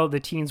know how the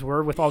teens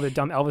were with all the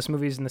dumb Elvis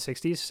movies in the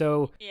 60s.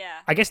 So Yeah.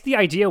 I guess the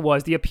appeal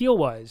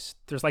was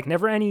there's like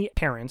never any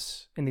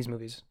parents in these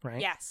movies, right?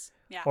 Yes.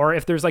 Yeah. Or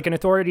if there's like an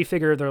authority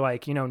figure, they're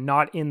like,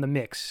 not in the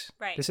mix.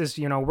 Right. This is,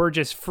 we're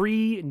just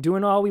free and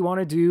doing all we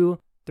want to do.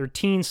 They're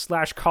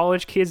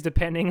teens/college kids,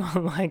 depending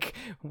on like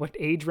what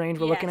age range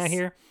we're looking at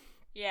here.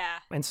 Yeah.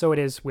 And so it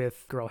is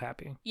with Girl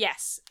Happy.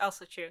 Yes,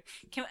 also true.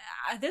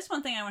 This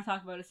one thing I want to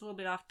talk about is a little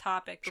bit off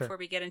topic before Sure.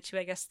 we get into,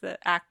 I guess, the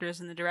actors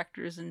and the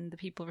directors and the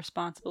people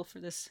responsible for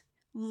this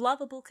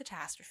lovable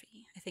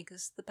catastrophe, I think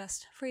is the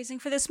best phrasing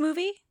for this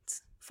movie.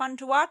 It's fun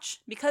to watch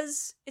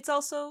because it's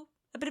also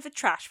a bit of a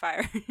trash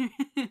fire.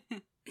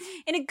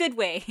 In a good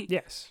way.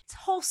 Yes. It's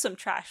wholesome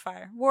trash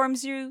fire.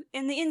 Warms you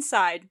in the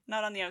inside,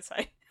 not on the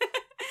outside.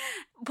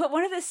 But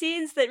one of the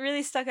scenes that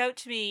really stuck out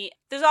to me,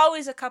 there's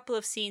always a couple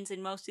of scenes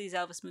in most of these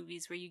Elvis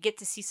movies where you get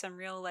to see some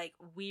real, like,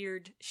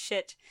 weird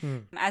shit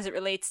as it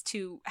relates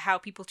to how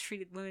people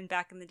treated women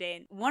back in the day.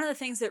 And one of the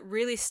things that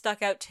really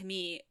stuck out to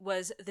me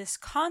was this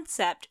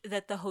concept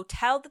that the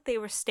hotel that they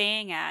were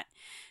staying at,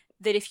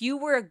 that if you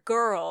were a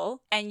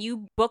girl and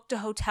you booked a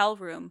hotel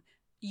room,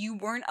 you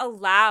weren't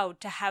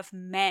allowed to have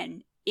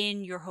men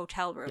in your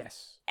hotel room.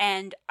 Yes.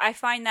 And I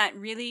find that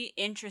really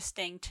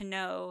interesting to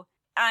know.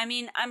 I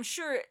mean, I'm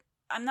sure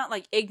I'm not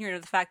like ignorant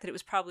of the fact that it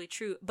was probably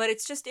true, but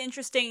it's just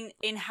interesting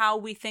in how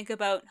we think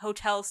about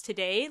hotels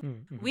today.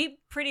 Mm-hmm. We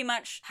pretty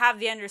much have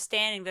the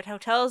understanding that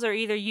hotels are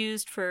either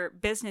used for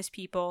business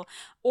people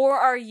or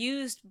are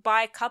used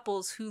by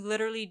couples who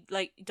literally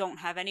like don't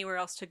have anywhere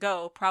else to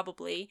go,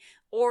 probably,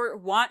 or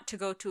want to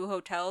go to a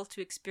hotel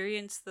to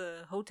experience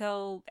the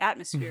hotel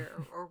atmosphere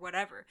or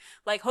whatever.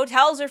 Like,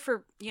 hotels are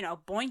for,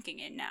 boinking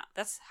in now.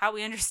 That's how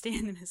we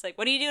understand them. It's like,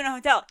 what do you do in a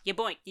hotel? You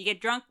boink. You get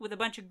drunk with a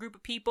bunch of group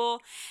of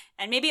people,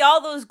 and maybe all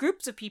those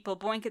groups of people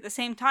boink at the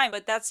same time,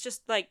 but that's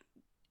just, like,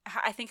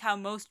 I think how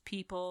most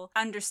people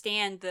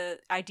understand the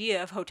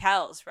idea of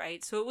hotels,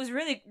 right? So it was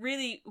really,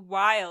 really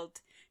wild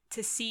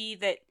to see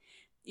that,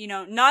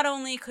 not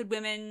only could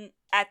women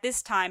at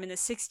this time in the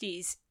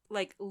 60s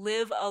like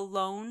live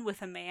alone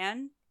with a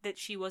man that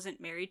she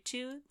wasn't married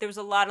to. There was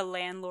a lot of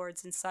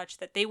landlords and such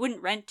that they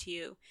wouldn't rent to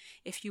you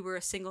if you were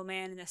a single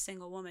man and a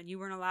single woman. You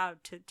weren't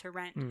allowed to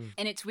rent.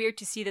 And it's weird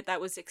to see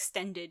that was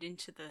extended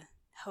into the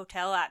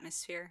hotel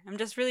atmosphere. I'm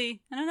just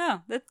really, I don't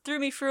know, that threw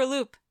me for a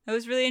loop. I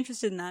was really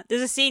interested in that.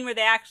 There's a scene where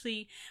they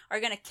actually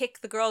are going to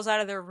kick the girls out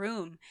of their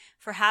room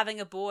for having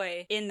a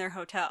boy in their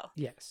hotel.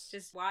 Yes.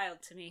 Just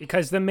wild to me.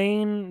 Because the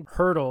main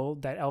hurdle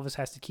that Elvis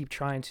has to keep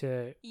trying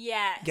to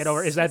get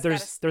over is that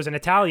He's there's an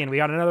Italian. We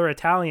got another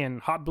Italian,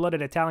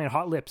 hot-blooded Italian,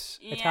 hot lips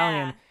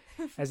Italian,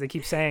 as they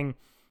keep saying.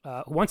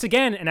 Once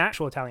again, an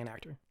actual Italian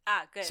actor.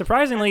 Ah, good.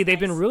 Surprisingly, That's they've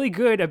been really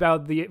good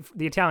about the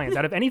Italians.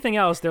 Out of anything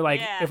else, they're like,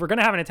 Yeah. if we're going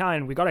to have an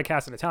Italian, we got to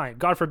cast an Italian.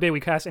 God forbid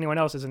we cast anyone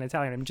else as an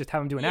Italian and just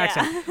have them do an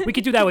accent. We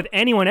could do that with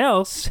anyone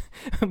else,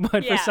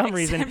 but for some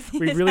reason, except the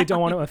we really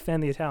don't want to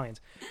offend the Italians.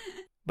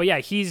 But yeah,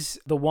 he's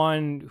the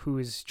one who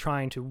is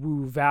trying to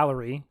woo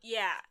Valerie.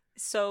 Yeah.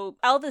 So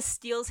Elvis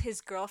steals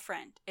his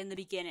girlfriend in the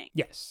beginning.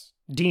 Yes.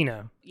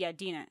 Dina. Yeah,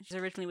 Dina. She's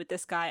originally with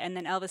this guy, and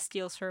then Elvis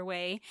steals her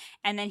away,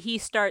 and then he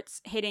starts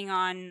hitting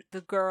on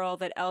the girl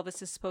that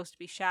Elvis is supposed to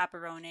be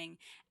chaperoning,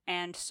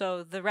 And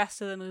so the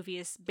rest of the movie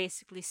is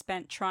basically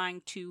spent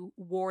trying to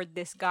ward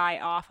this guy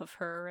off of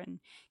her and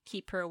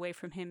keep her away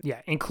from him.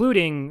 Yeah,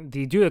 including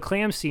the Do the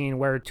Clam scene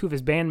where two of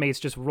his bandmates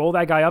just roll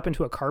that guy up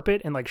into a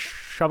carpet and like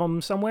shove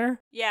him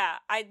somewhere. Yeah,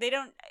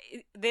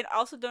 they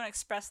also don't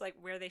express like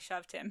where they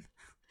shoved him.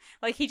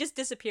 Like he just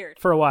disappeared.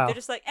 For a while. They're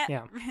just like,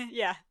 yeah.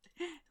 Yeah.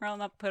 Roll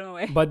him up, put him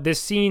away. But this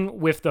scene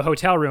with the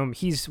hotel room,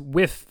 he's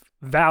with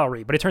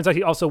Valerie, but it turns out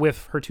he's also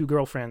with her two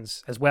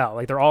girlfriends as well.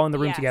 Like they're all in the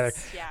room together.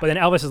 Yeah. But then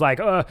Elvis is like,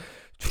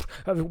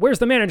 where's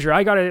the manager?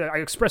 I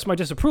express my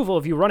disapproval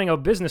of you running a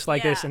business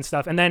like this and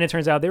stuff. And then it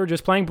turns out they were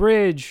just playing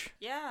bridge.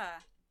 Yeah.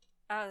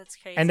 Oh, that's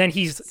crazy. And then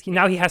he's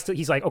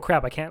like, oh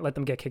crap, I can't let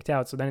them get kicked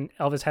out. So then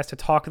Elvis has to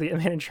talk the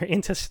manager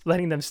into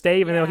letting them stay,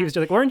 even though he was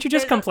just like, weren't you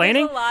just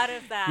complaining? There's a lot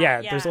of that.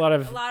 Yeah, there's a lot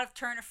of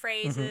turn of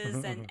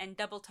phrases and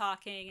double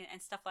talking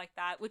and stuff like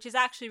that, which is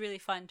actually really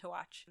fun to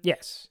watch.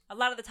 Yes. A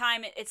lot of the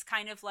time, it's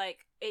kind of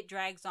like it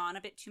drags on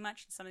a bit too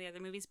much in some of the other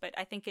movies, but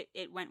I think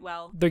it went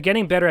well. They're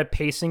getting better at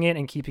pacing it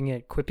and keeping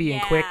it quippy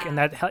and quick, and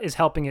that is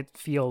helping it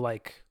feel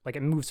like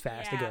it moves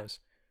fast. It goes.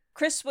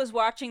 Chris was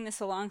watching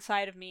this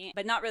alongside of me,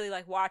 but not really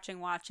like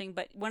watching,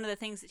 but one of the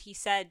things that he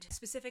said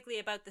specifically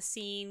about the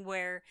scene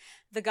where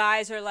the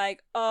guys are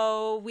like,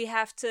 oh,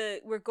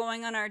 we're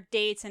going on our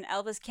dates and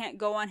Elvis can't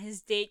go on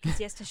his date because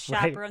he has to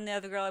chaperone the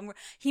other girl and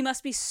he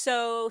must be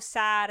so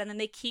sad. And then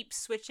they keep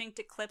switching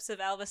to clips of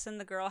Elvis and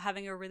the girl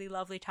having a really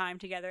lovely time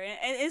together.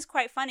 And it is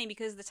quite funny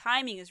because the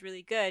timing is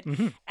really good.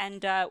 Mm-hmm.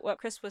 And what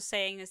Chris was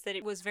saying is that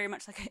it was very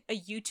much like a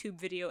YouTube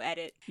video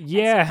edit.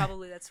 Yeah. And so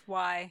probably that's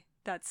why.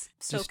 That's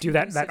so just do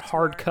that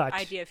hard cut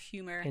idea of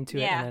humor into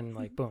it, and then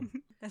like boom.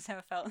 That's how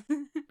it felt.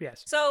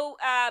 Yes. So,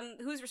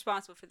 who's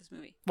responsible for this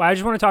movie? Well, I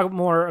just want to talk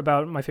more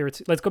about my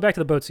favorite. Let's go back to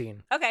the boat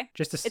scene. Okay.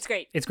 It's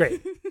great. It's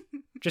great.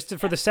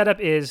 For the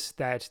setup is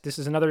that this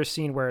is another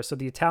scene where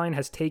the Italian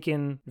has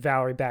taken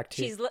Valerie back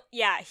to. He's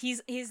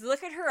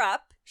looking her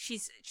up.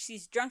 She's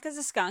drunk as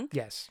a skunk.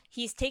 Yes.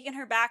 He's taken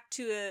her back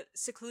to a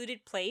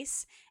secluded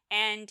place,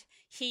 and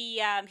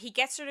he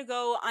gets her to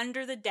go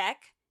under the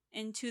deck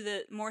into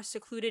the more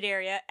secluded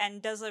area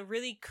and does a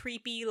really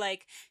creepy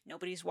like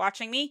nobody's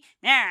watching me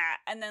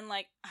and then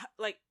like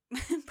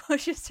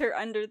pushes her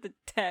under the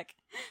deck,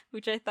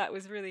 which I thought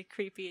was really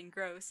creepy and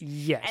gross.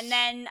 Yes. And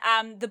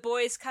then the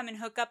boys come and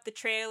hook up the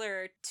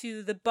trailer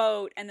to the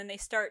boat, and then they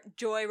start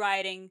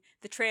joyriding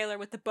the trailer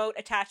with the boat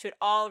attached to it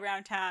all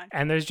around town.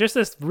 And there's just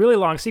this really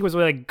long sequence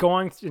where like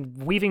going and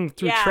weaving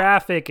through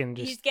traffic and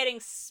just he's getting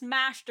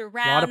smashed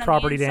around. A lot of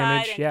property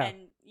damage.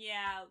 And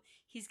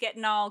he's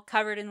getting all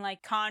covered in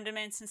like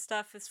condiments and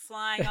stuff is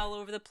flying all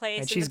over the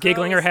place. And she's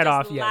giggling her head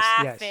off.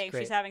 Laughing. Yes,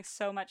 she's having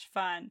so much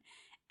fun.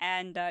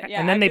 And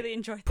and then I they really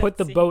enjoyed put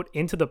the scene. boat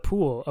into the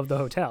pool of the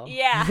hotel.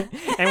 Yeah.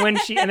 and then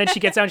she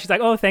gets out and she's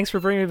like, "Oh, thanks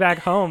for bringing me back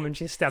home." And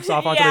she steps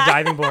off onto the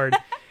diving board.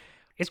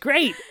 It's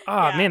great.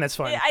 Oh man, that's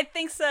fun. I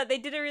think so. They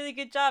did a really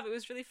good job. It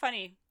was really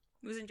funny.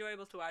 It was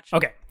enjoyable to watch.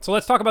 Okay, so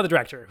let's talk about the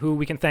director, who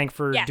we can thank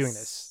for doing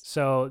this.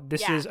 So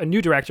this is a new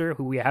director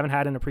who we haven't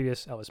had in a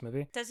previous Elvis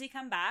movie. Does he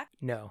come back?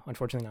 No,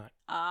 unfortunately not.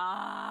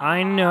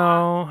 I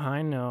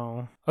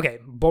know. Okay,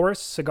 Boris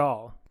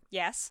Sagal.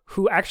 Yes.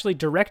 Who actually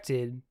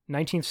directed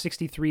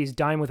 1963's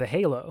Dime with a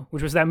Halo,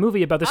 which was that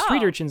movie about the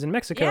street urchins in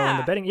Mexico and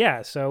the betting.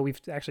 Yeah, so we've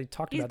actually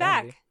talked about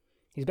that movie.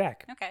 He's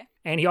back. Okay.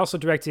 And he also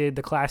directed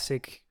the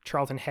classic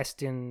Charlton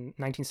Heston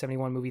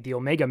 1971 movie, The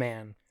Omega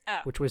Man,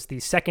 which was the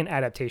second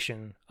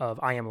adaptation of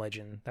I Am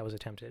Legend that was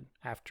attempted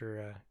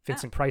after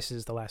Vincent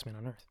Price's The Last Man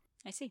on Earth.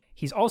 I see.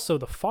 He's also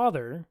the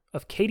father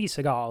of Katie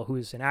Sagal, who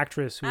is an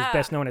actress who is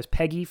best known as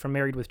Peggy from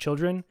Married with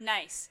Children.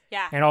 Nice,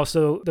 yeah. And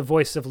also the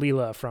voice of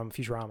Leela from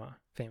Futurama,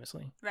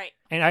 famously. Right.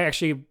 And I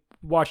actually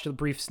watched a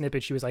brief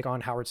snippet. She was like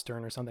on Howard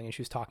Stern or something, and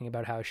she was talking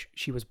about how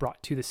she was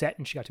brought to the set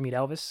and she got to meet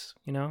Elvis,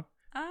 you know?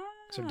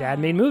 So dad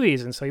made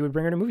movies, and so he would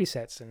bring her to movie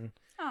sets. And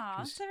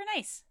that's very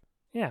nice.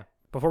 Yeah.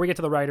 Before we get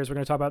to the writers, we're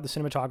going to talk about the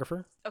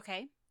cinematographer.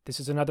 Okay. This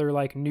is another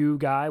like new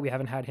guy. We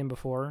haven't had him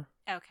before.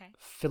 Okay.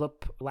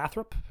 Philip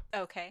Lathrop.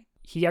 Okay.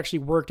 He actually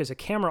worked as a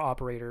camera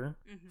operator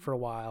for a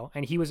while,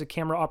 and he was a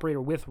camera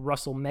operator with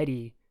Russell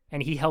Meddy,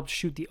 and he helped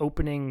shoot the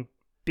opening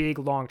big,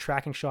 long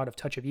tracking shot of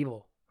Touch of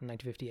Evil in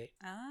 1958.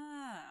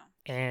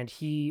 And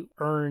he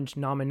earned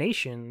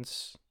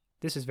nominations.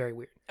 This is very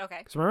weird. Okay.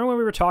 Because remember when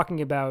we were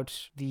talking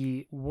about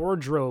the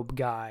wardrobe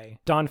guy,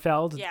 Don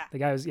Feld? Yeah. The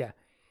guy was, And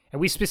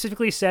we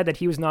specifically said that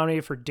he was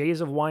nominated for Days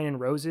of Wine and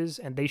Roses,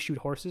 and They Shoot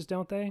Horses,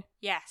 don't they?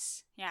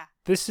 Yes. Yeah.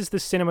 This is the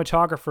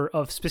cinematographer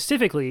of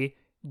specifically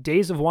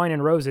Days of Wine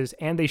and Roses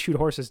and They Shoot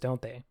Horses,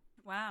 don't they?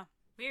 Wow.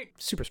 Weird.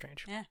 Super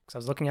strange. Yeah. Because I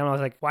was looking at him and I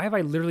was like, why have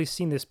I literally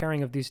seen this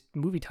pairing of these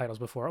movie titles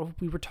before? Oh,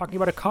 we were talking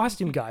about a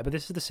costume guy, but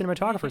this is the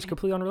cinematographer. It's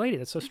completely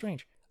unrelated. That's so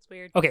strange. It's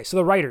weird. Okay, so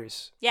the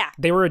writers. Yeah.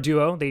 They were a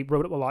duo. They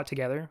wrote a lot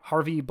together.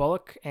 Harvey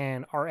Bullock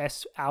and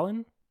R.S.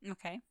 Allen.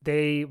 Okay.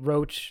 They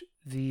wrote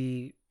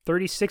the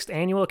 36th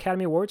Annual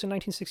Academy Awards in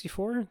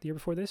 1964, the year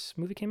before this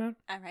movie came out.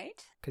 All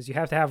right. Because you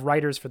have to have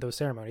writers for those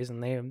ceremonies,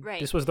 and Right.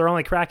 this was their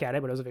only crack at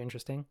it, but it was very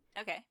interesting.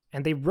 Okay.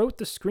 And they wrote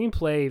the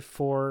screenplay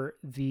for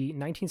the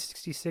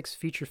 1966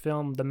 feature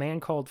film The Man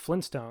Called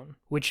Flintstone,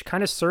 which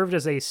kind of served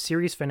as a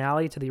series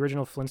finale to the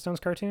original Flintstones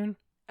cartoon.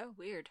 Oh,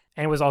 weird.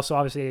 And it was also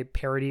obviously a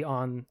parody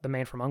on The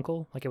Man from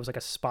U.N.C.L.E. Like it was like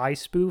a spy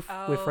spoof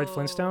with Fred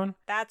Flintstone.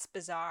 That's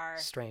bizarre.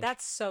 Strange.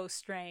 That's so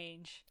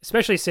strange.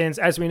 Especially since,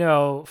 as we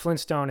know,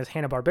 Flintstone is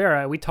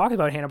Hanna-Barbera. We talked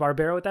about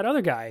Hanna-Barbera with that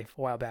other guy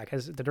a while back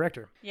as the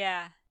director.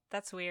 Yeah,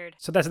 that's weird.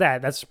 So that's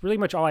that. That's really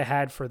much all I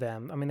had for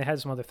them. I mean, they had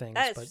some other things,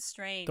 That but is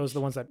strange. those are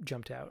the ones that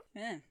jumped out.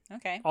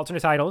 Okay.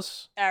 Alternate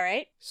titles. All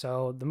right.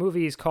 So the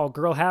movie is called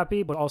Girl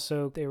Happy, but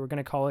also they were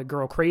going to call it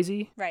Girl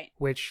Crazy. Right.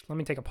 Which, let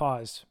me take a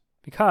pause,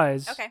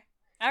 because... Okay.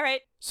 All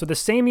right. So the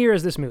same year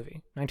as this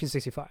movie,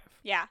 1965.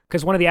 Yeah.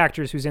 Because one of the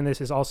actors who's in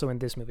this is also in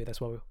this movie. That's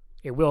why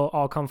it will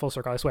all come full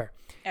circle, I swear.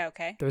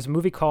 Okay. There was a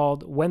movie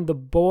called When the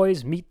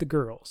Boys Meet the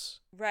Girls.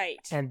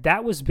 Right. And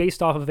that was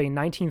based off of a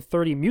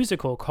 1930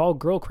 musical called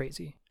Girl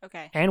Crazy.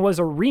 Okay. And was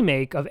a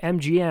remake of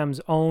MGM's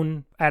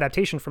own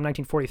adaptation from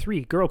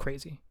 1943, Girl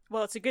Crazy.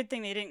 Well, it's a good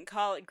thing they didn't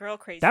call it Girl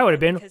Crazy. That would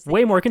have been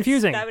way more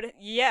confusing.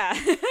 Yeah.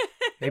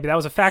 Maybe that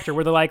was a factor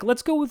where they're like,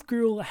 let's go with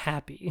Girl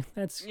Happy.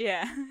 That's...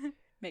 Yeah.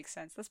 Makes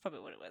sense. That's probably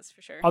what it was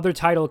for sure. Other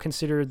title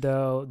considered,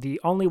 though, The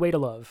Only Way to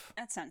Love.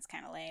 That sounds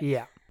kind of lame.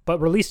 Yeah. But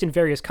released in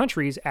various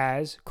countries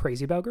as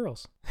Crazy About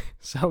Girls.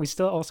 So we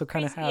still also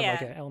kind of have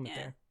like an element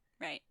there.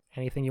 Right.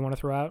 Anything you want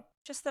to throw out?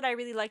 Just that I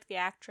really liked the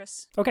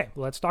actress. Okay,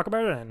 well, let's talk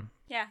about it then.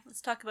 Yeah,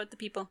 let's talk about the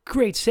people.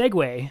 Great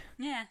segue.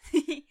 Yeah.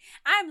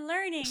 I'm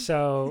learning.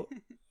 So,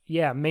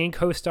 yeah, main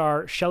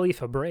co-star Shelley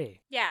Fabre.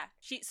 Yeah,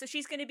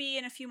 she's going to be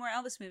in a few more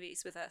Elvis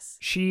movies with us.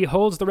 She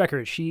holds the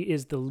record. She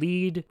is the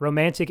lead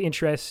romantic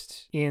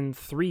interest in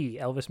 3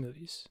 Elvis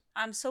movies.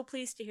 I'm so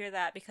pleased to hear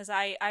that because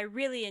I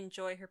really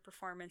enjoy her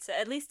performance,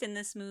 at least in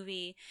this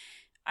movie.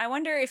 I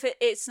wonder if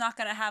it's not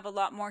going to have a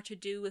lot more to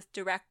do with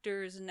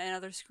directors and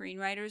other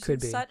screenwriters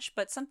and such,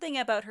 but something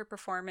about her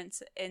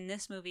performance in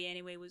this movie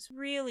anyway was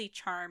really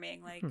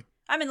charming. Like,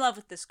 I'm in love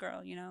with this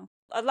girl, you know.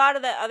 A lot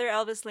of the other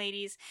Elvis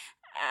ladies,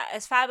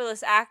 as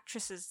fabulous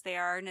actresses they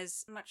are and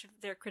as much of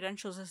their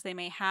credentials as they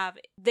may have,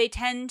 they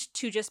tend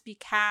to just be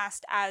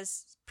cast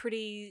as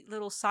pretty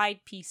little side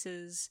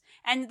pieces.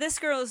 And this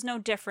girl is no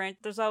different.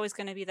 There's always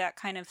going to be that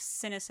kind of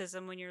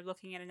cynicism when you're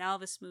looking at an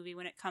Elvis movie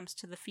when it comes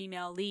to the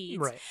female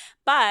leads. Right.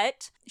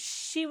 But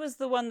she was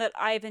the one that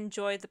I've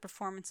enjoyed the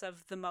performance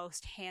of the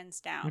most, hands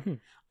down. Mm-hmm.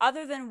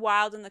 Other than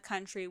Wild in the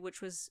Country, which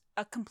was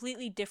a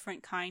completely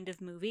different kind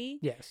of movie.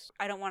 Yes.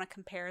 I don't want to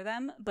compare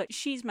them, but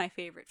she's my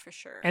favorite for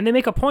sure. And they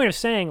make a point of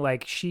saying,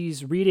 like,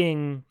 she's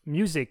reading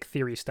music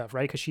theory stuff,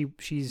 right? Because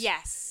she's...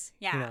 Yes.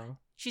 Yeah. You know,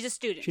 she's a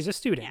student. She's a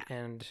student. Yeah.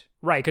 And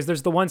right, because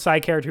there's the one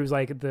side character who's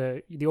like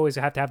you always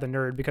have to have the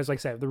nerd because, like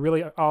I said, they're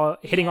really all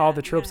hitting all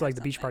the tropes like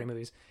the Beach Party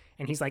movies.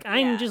 And he's like,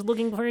 I'm just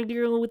looking for a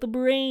girl with a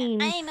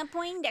brain. I'm a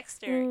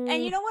Poindexter.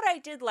 And you know what I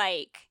did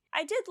like?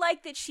 I did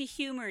like that she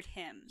humored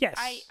him. Yes.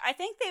 I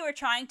think they were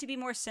trying to be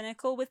more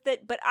cynical with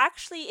it, but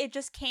actually it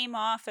just came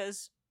off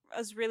as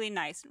really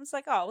nice. It was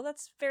like, oh, well,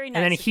 that's very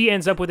nice. And then he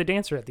ends up with a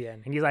dancer at the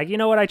end. And he's like, you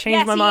know what? I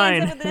changed my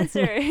mind. Yes, he ends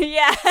up with a dancer.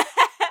 Yeah.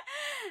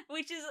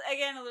 Which is,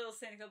 again, a little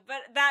cynical, but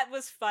that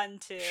was fun,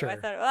 too. Sure. I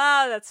thought,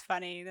 oh, that's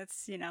funny.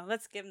 That's,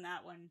 let's give him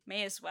that one.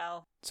 May as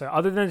well. So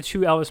other than the 2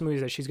 Elvis movies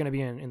that she's going to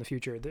be in the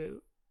future,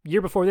 the year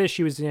before this,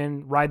 she was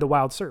in Ride the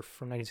Wild Surf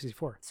from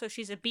 1964. So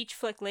she's a beach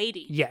flick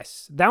lady.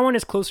 Yes. That one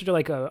is closer to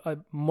like a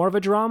more of a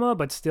drama,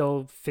 but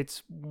still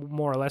fits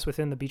more or less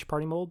within the Beach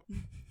Party mold.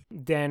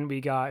 Then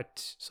we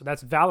got, so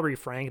that's Valerie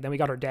Frank. Then we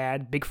got her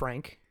dad, Big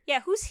Frank.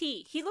 Yeah, who's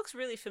he? He looks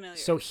really familiar.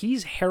 So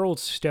he's Harold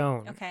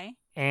Stone. Okay.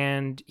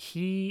 And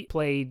he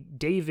played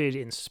David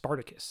in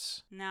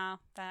Spartacus. No,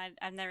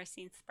 I've never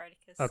seen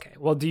Spartacus. Okay.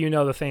 Well, do you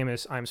know the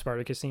famous I'm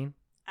Spartacus scene?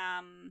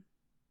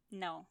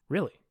 No.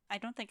 Really? I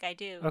don't think I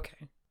do.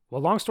 Okay.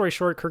 Well, long story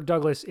short, Kirk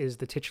Douglas is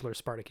the titular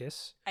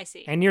Spartacus. I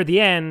see. And near the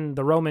end,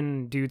 the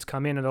Roman dudes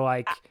come in and they're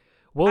like,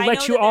 we'll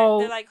let you all...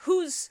 They're like,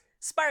 who's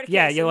Spartacus?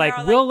 Yeah, you're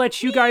like, we'll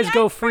let you guys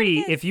go free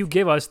Spartacus. if you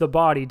give us the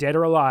body, dead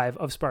or alive,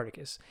 of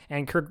Spartacus.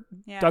 And Kirk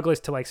Douglas,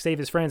 to like save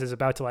his friends, is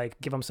about to like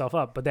give himself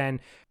up. But then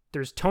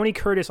there's Tony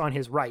Curtis on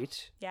his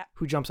right,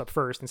 who jumps up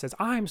first and says,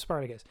 I'm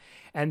Spartacus.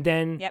 And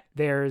then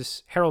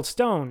there's Harold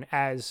Stone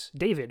as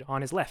David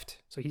on his left.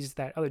 So he's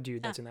that other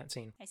dude that's in that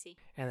scene. I see.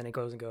 And then it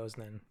goes and goes,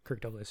 and then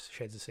Kirk Douglas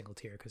sheds a single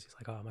tear because he's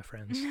like, oh, my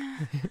friends.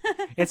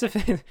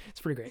 It's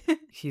pretty great.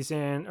 He's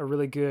in a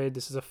really good,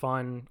 this is a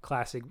fun,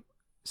 classic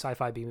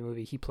sci-fi B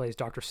movie. He plays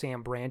Dr.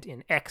 Sam Brandt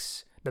in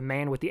X, the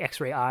man with the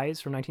X-ray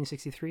eyes from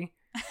 1963.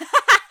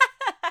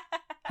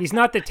 He's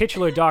not the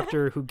titular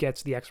doctor who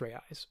gets the X-ray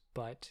eyes,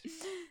 but...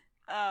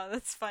 Oh,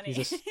 that's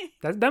funny.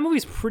 That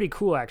movie's pretty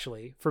cool,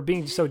 actually, for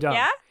being so dumb.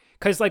 Yeah?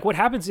 Because, like, what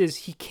happens is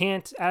he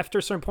can't, after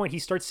a certain point, he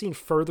starts seeing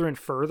further and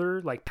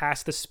further, like,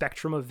 past the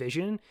spectrum of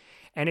vision.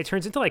 and it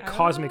turns into like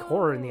cosmic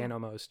horror in the Oh. end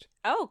almost.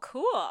 Oh,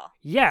 cool.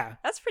 Yeah.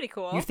 That's pretty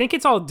cool. You think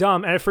it's all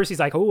dumb, and at first he's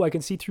like, "Oh, I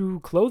can see through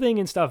clothing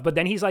and stuff," but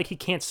then he's like, he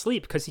can't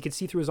sleep because he can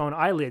see through his own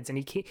eyelids, and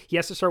he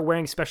has to start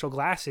wearing special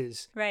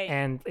glasses. Right.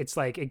 And it's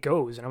like it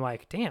goes, and I'm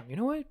like, "Damn, you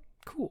know what?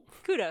 Cool."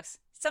 Kudos.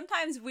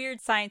 Sometimes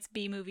weird science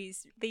B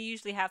movies, they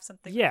usually have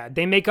something. Yeah,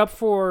 they make up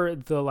for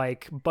the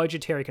like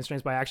budgetary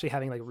constraints by actually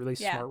having like really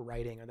Yeah. smart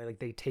writing, or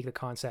they take the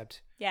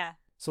concept. Yeah.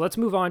 So let's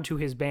move on to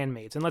his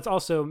bandmates, and let's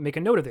also make a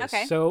note of this.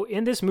 Okay. So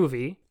in this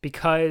movie,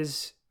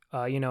 because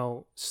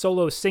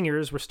solo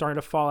singers were starting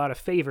to fall out of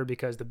favor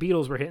because the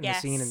Beatles were hitting the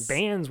scene and Yes.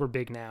 bands were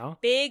big now.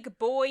 Big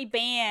boy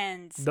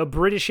bands. The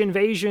British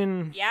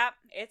invasion. Yep,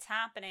 it's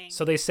happening.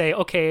 So they say,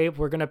 okay,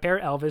 we're gonna pair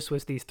Elvis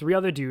with these 3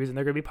 other dudes, and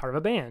they're gonna be part of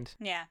a band.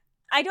 Yeah.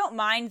 I don't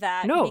mind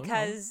that No,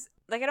 because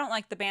like I don't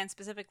like the band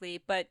specifically,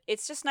 but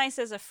it's just nice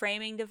as a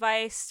framing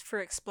device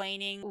for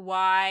explaining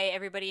why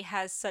everybody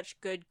has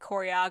such good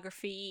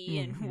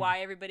choreography and why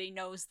everybody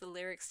knows the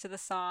lyrics to the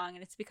song,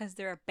 and it's because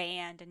they're a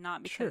band and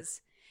not Sure.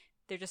 because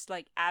they're just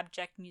like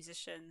abject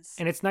musicians.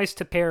 And it's nice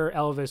to pair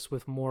Elvis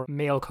with more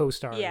male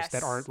co-stars Yes.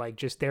 that aren't like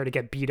just there to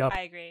get beat up.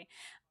 I agree.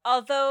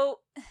 Although,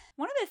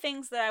 one of the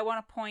things that I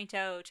want to point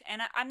out,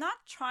 and I'm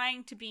not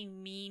trying to be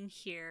mean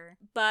here,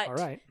 but All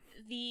right.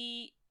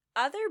 the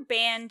other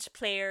band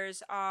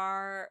players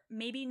are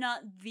maybe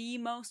not the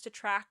most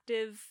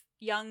attractive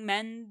young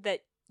men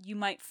that you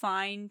might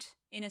find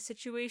in a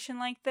situation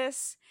like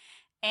this.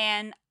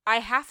 And I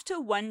have to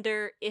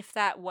wonder if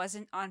that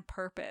wasn't on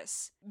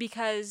purpose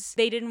because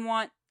they didn't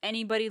want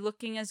anybody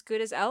looking as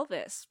good as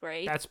Elvis,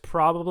 right? That's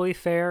probably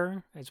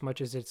fair, as much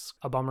as it's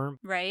a bummer.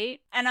 Right?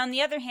 And on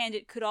the other hand,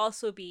 it could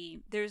also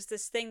be there's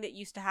this thing that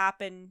used to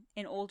happen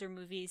in older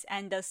movies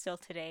and does still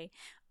today,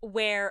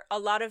 where a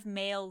lot of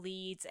male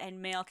leads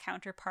and male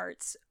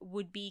counterparts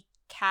would be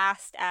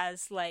cast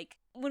as like,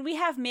 when we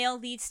have male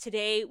leads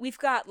today, we've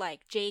got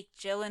like Jake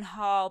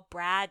Gyllenhaal,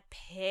 Brad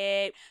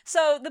Pitt.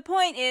 So the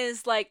point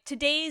is, like,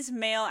 today's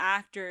male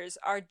actors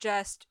are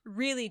just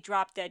really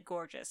drop dead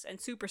gorgeous and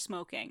super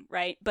smoking,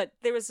 right? But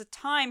there was a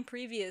time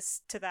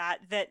previous to that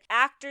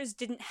actors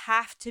didn't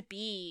have to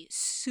be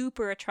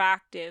super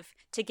attractive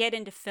to get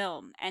into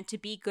film and to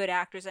be good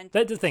actors. And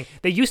That's the thing.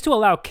 They used to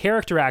allow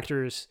character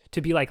actors to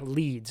be like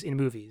leads in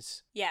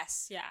movies.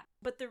 yes, yeah.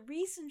 But the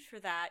reason for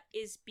that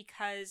is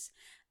because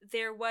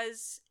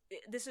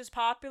this is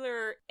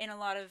popular in a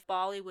lot of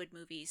Bollywood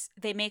movies.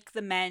 They make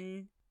the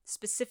men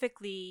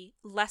specifically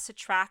less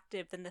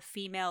attractive than the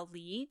female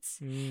leads.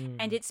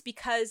 And it's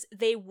because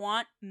they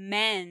want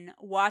men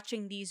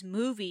watching these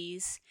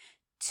movies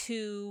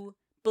to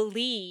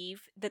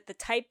believe that the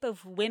type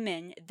of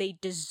women they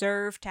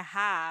deserve to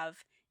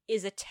have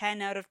is a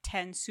 10 out of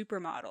 10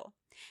 supermodel.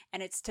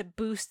 And it's to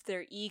boost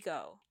their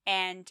ego.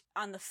 And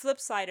on the flip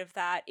side of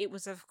that, it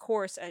was, of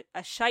course,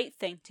 a shite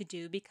thing to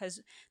do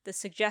because the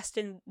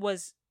suggestion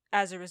was,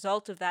 as a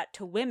result of that,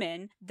 to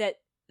women that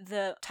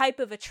the type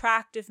of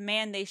attractive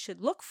man they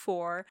should look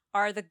for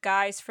are the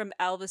guys from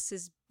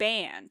Elvis's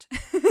band,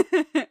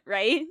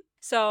 right?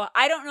 So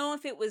I don't know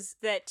if it was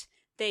that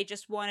they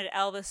just wanted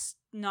Elvis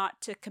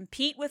not to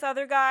compete with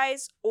other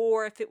guys,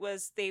 or if it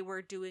was they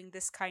were doing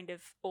this kind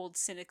of old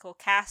cynical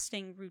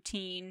casting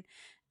routine.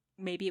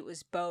 Maybe it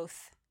was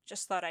both.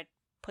 Just thought I'd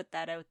put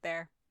that out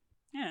there.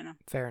 I don't know.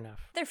 Fair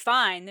enough. They're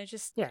fine. They're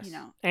just, Yes.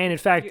 you're- And in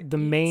fact,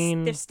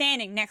 they're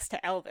standing next to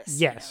Elvis.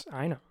 Yes,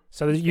 I know.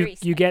 So He's you very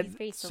you get he's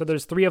very so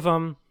there's 3 of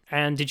them.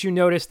 And did you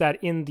notice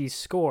that in the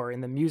score, in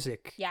the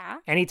music, Yeah.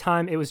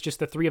 anytime it was just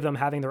the 3 of them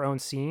having their own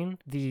scene,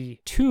 the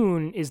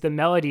tune is the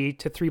melody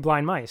to Three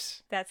Blind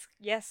Mice.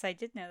 Yes, I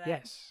did know that.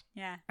 Yes.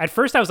 Yeah. At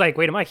first I was like,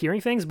 wait, am I hearing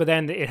things? But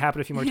then it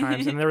happened a few more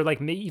times. And they were like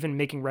even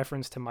making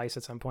reference to mice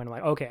at some point. I'm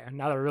like, okay,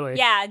 now they're really...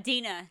 Yeah,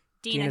 Dina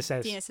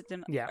says to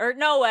them. yeah. Or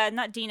no,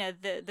 not Dina,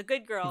 the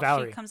good girl.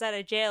 Valerie. She comes out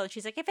of jail and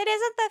she's like, if it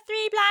isn't the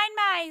 3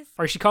 blind mice.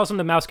 Or she calls them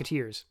the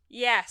Mouseketeers.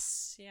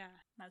 Yes. Yeah.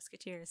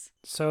 Musketeers.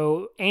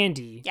 So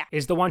Andy Yeah.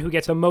 is the one who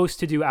gets the most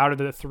to do out of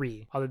the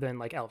 3, other than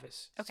like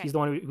Elvis. Okay. He's the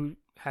one who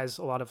has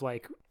a lot of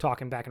like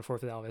talking back and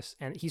forth with Elvis.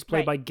 And he's played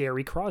Right. by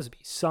Gary Crosby,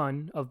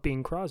 son of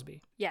Bing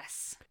Crosby.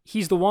 Yes.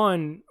 He's the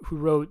one who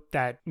wrote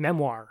that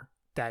memoir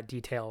that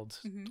detailed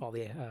all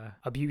the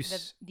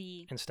abuse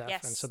The and stuff.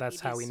 yes, And so that's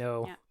the how we abuse.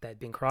 know Yeah. that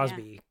Bing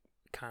Crosby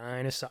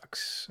kind of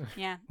sucks,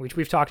 Yeah. which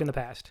we've talked in the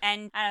past.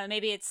 And I don't know,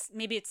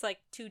 maybe it's like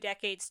 2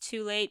 decades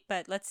too late,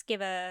 but let's give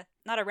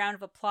not a round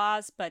of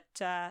applause, but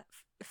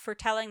for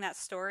telling that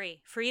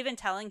story, for even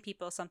telling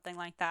people something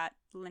like that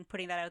and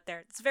putting that out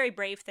there. It's a very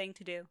brave thing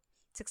to do.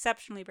 It's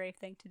exceptionally brave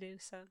thing to do.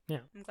 So Yeah.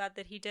 I'm glad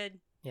that he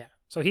did. Yeah.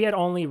 So he had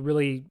only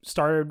really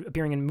started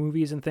appearing in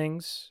movies and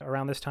things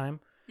around this time.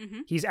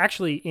 Mm-hmm. He's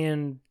actually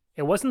in,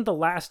 it wasn't the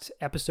last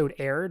episode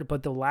aired,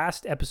 but the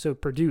last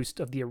episode produced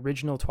of the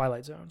original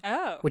Twilight Zone.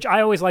 Oh. Which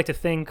I always like to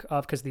think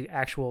of because the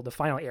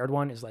final aired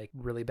one is like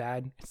really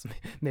bad. It's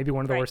maybe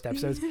one of the Right. worst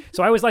episodes.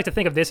 So I always like to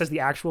think of this as the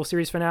actual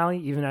series finale,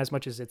 even as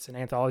much as it's an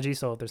anthology.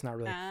 So there's not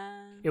really.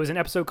 It was an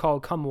episode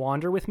called Come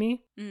Wander With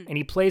Me. And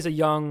he plays a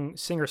young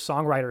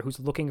singer-songwriter who's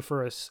looking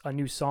for a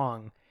new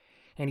song.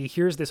 and he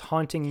hears this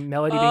haunting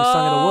melody being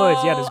sung in the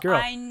woods. Yeah, this girl.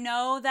 I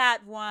know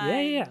that one.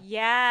 Yeah.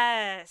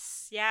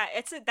 Yes. Yeah,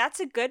 that's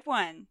a good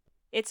one.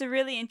 It's a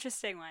really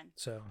interesting one.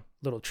 So,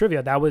 little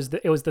trivia. It was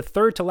the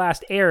third to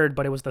last aired,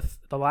 but it was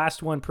the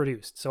last one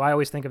produced. So I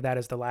always think of that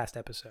as the last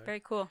episode.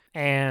 Very cool.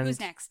 And who's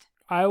next?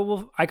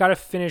 I got to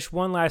finish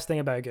one last thing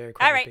about Gary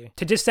Crosby. All right.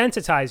 To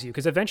desensitize you,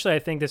 because eventually I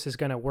think this is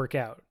going to work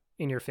out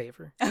in your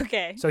favor.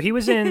 Okay. So he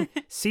was in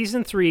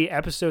season 3,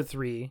 episode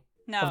 3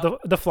 of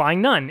the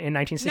Flying Nun in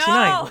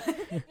 1969.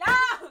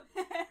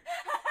 No!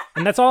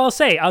 And that's all I'll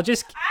say. I'll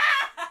just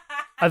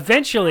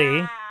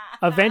eventually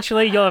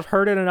you'll have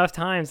heard it enough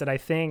times that I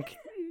think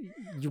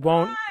you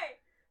won't.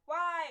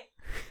 Why?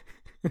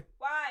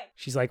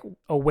 She's like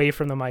away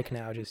from the mic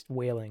now, just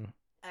wailing.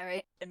 All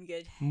right, I'm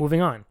good.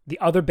 Moving on. The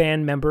other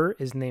band member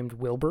is named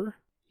Wilbur.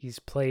 He's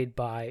played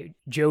by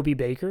Joby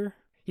Baker.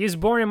 He was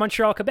born in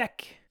Montreal,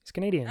 Quebec. He's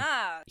Canadian.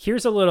 Ah.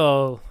 Here's a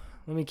little...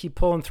 Let me keep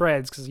pulling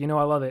threads because you know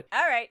I love it.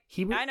 All right.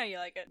 I know you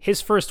like it.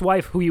 His first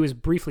wife, who he was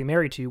briefly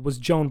married to, was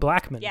Joan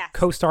Blackman, yes.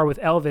 co-star with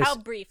Elvis. How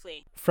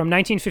briefly? From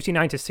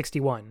 1959 to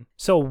 61.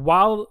 So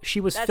while she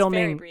was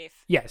filming... That's very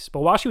brief. Yes, but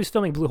while she was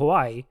filming Blue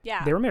Hawaii,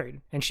 yeah. they were married.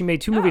 And she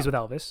made 2 movies with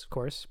Elvis, of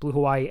course, Blue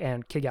Hawaii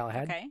and Kid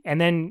Galahad. Okay.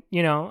 And then,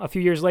 a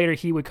few years later,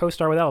 he would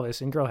co-star with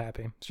Elvis in Girl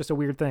Happy. It's just a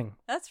weird thing.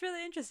 That's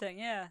really interesting,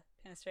 yeah.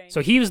 Kind of strange.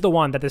 So he was the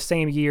one that the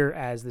same year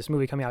as this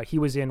movie coming out, he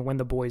was in When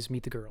the Boys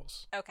Meet the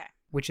Girls. Okay.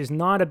 Which is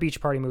not a beach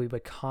party movie,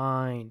 but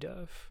kind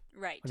of.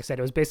 Right. Like I said,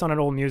 it was based on an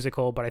old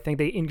musical, but I think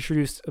they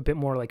introduced a bit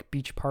more like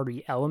beach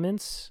party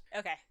elements.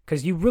 Okay.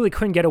 Because you really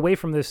couldn't get away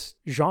from this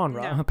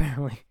genre, No.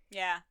 apparently.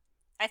 Yeah.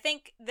 I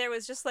think there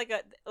was just like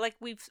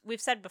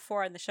we've said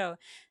before on the show,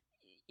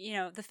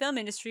 the film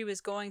industry was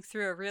going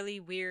through a really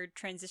weird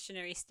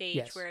transitionary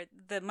stage where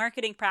the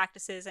marketing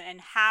practices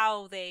and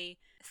how they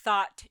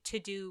thought to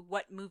do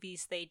what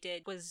movies they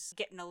did was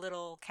getting a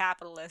little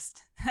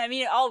capitalist. I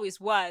mean, it always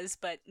was,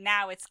 but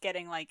now it's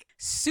getting like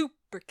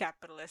super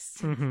capitalist.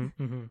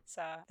 Mm-hmm.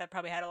 So that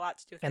probably had a lot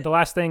to do with it. And the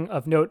last thing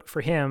of note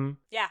for him,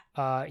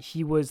 yeah,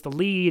 he was the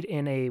lead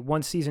in a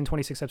 1-season,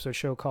 26-episode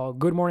show called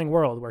Good Morning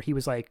World, where he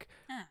was like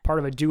part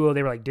of a duo.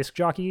 They were like disc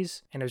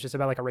jockeys, and it was just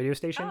about like a radio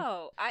station.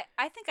 Oh,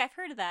 I think I've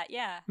heard of that,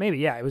 yeah. Maybe,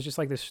 yeah. It was just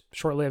like this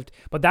short-lived.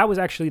 But that was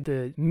actually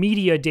the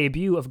media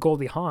debut of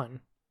Goldie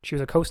Hawn. She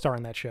was a co-star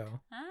in that show.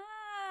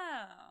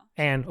 Oh.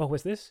 And,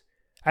 what's this?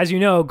 As you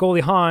know,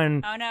 Goldie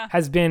Hawn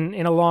has been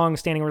in a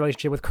long-standing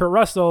relationship with Kurt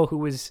Russell, who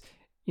was,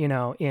 in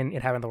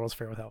It Happened the World's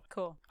Fair with Help.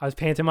 Cool. I was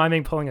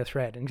pantomiming pulling a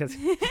thread and just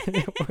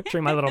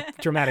during my little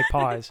dramatic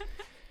pause.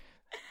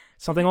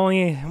 Something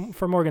only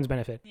for Morgan's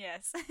benefit.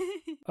 Yes.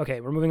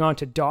 Okay, we're moving on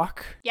to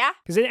Doc. Yeah?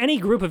 Because in any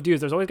group of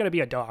dudes, there's always got to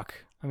be a Doc.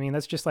 I mean,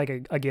 that's just like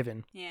a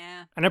given.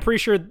 Yeah. And I'm pretty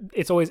sure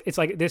it's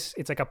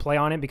like a play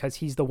on it because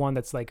he's the one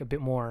that's like a bit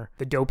more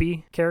the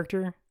dopey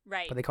character.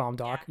 Right. But they call him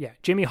Doc. Yeah.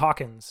 Jimmy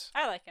Hawkins.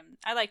 I like him.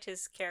 I liked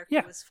his character. Yeah.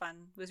 It was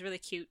fun. It was really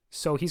cute.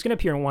 So he's going to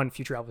appear in one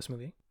future Elvis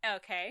movie.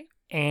 Okay.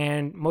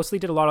 And mostly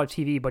did a lot of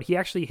TV, but he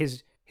actually,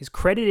 his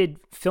credited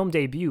film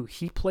debut,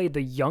 he played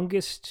the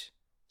youngest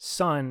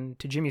son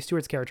to Jimmy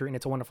Stewart's character in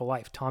It's a Wonderful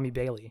Life, Tommy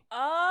Bailey.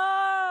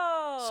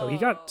 Oh. So he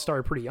got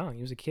started pretty young.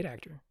 He was a kid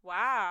actor.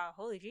 Wow.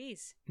 Holy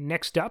jeez.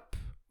 Next up,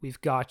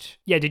 we've got...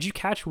 Yeah, did you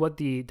catch what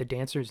the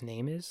dancer's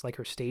name is? Like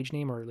her stage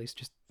name, or at least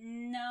just...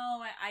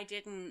 No, I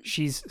didn't.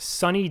 She's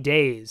Sunny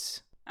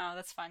Daze. Oh,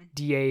 that's fun.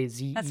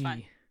 D-A-Z-E. That's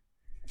fun.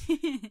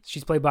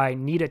 She's played by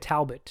Nita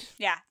Talbot.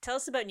 Yeah, tell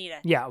us about Nita.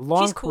 Yeah,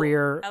 long She's cool.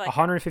 career, I like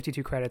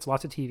 152 credits,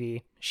 lots of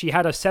TV. She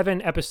had a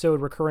 7-episode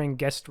recurring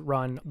guest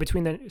run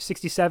between the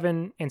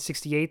 67 and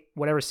 68,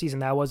 whatever season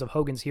that was, of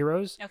Hogan's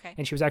Heroes. Okay.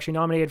 And she was actually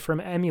nominated for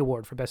an Emmy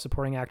Award for Best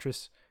Supporting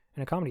Actress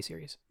in a Comedy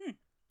Series.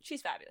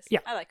 She's fabulous.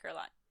 Yeah. I like her a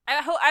lot.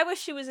 I wish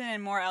she was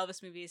in more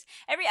Elvis movies.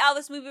 Every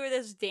Elvis movie where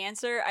there's a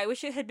dancer, I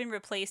wish it had been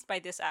replaced by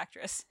this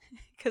actress.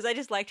 Because I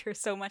just liked her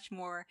so much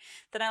more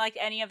than I liked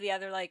any of the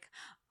other, like,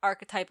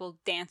 archetypal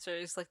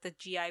dancers, like the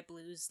GI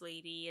Blues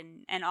lady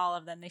and all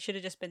of them. They should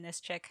have just been this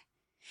chick.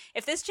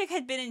 If this chick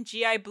had been in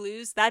GI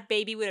Blues, that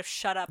baby would have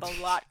shut up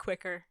a lot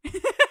quicker.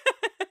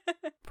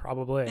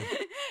 Probably.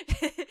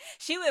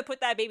 She would have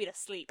put that baby to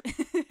sleep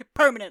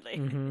permanently.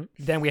 Mm-hmm.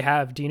 Then we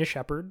have Dina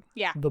Shepard.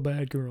 Yeah. The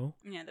bad girl.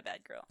 Yeah, the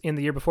bad girl. In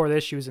the year before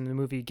this, she was in the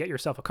movie Get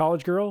Yourself a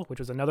College Girl, which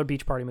was another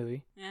beach party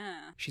movie. Yeah.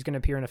 She's going to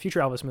appear in a future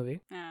Elvis movie.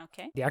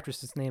 Okay. The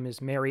actress's name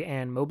is Mary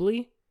Ann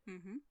Mobley.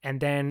 Mm-hmm.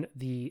 And then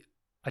the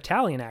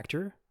Italian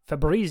actor,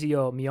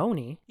 Fabrizio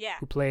Mioni,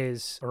 who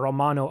plays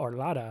Romano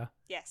Orlada.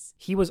 Yes.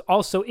 He was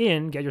also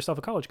in Get Yourself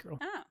a College Girl.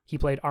 Oh. He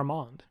played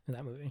Armand in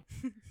that movie.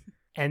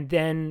 And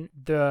then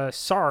the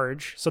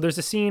Sarge. So there's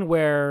a scene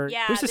where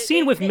there's a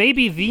scene with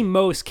maybe the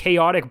most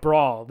chaotic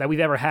brawl that we've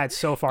ever had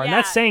so far, and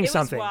that's saying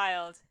something. It was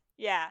wild.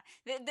 Yeah,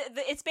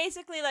 it's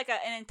basically like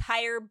an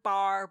entire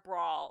bar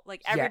brawl.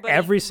 Like everybody,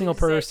 every single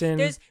person.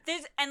 There's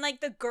and like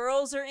the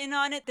girls are in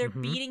on it. They're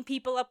beating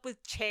people up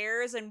with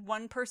chairs, and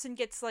one person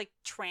gets like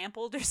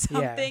trampled or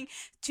something.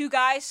 Yeah. 2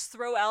 guys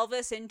throw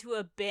Elvis into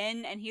a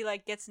bin, and he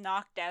like gets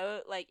knocked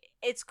out. Like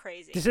it's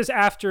crazy. This is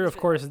after, of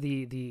course,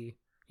 the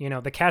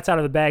the cat's out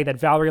of the bag that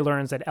Valerie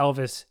learns that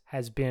Elvis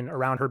has been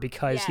around her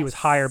because he was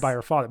hired by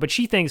her father. But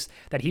she thinks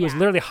that he was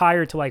literally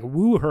hired to like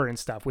woo her and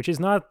stuff, which is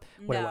not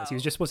what it was. He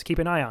was just supposed to keep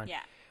an eye on. Yeah.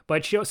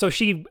 But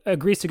she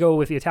agrees to go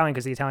with the Italian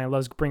because the Italian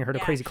loves bringing her to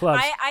crazy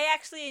clubs. I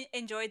actually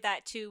enjoyed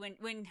that too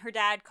when her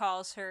dad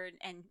calls her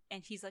and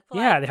he's like,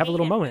 well, they have a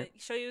little moment.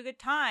 Show you a good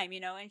time,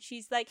 and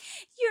she's like,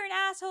 you're an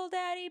asshole,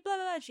 daddy, blah,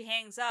 blah, blah. And she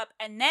hangs up.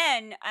 And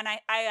then, I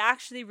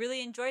actually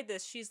really enjoyed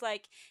this. She's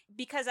like,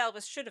 because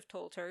Elvis should have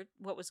told her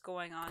what was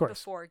going on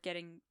before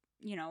getting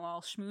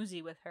all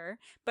schmoozy with her.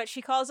 But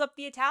she calls up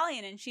the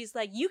Italian and she's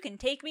like, you can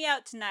take me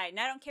out tonight and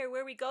I don't care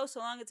where we go so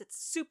long as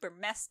it's super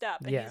messed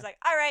up. And he's like,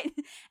 all right.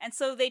 And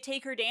so they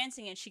take her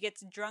dancing and she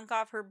gets drunk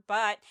off her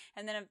butt.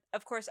 And then,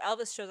 of course,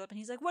 Elvis shows up and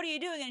he's like, what are you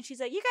doing? And she's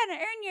like, you gotta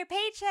earn your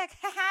paycheck.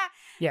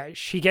 Yeah,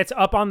 she gets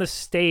up on the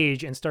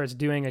stage and starts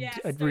doing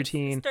a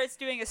routine. Starts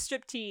doing a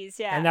striptease,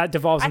 yeah. And that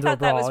devolves into a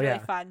brawl. I thought that was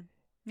really fun.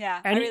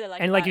 Yeah, and, I really like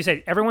that. And like you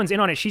said, everyone's in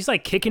on it. She's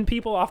like kicking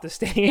people off the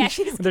stage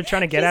when they're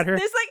trying to get at her.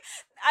 There's like,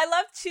 I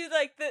love too,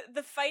 like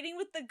the fighting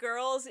with the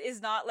girls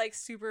is not like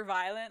super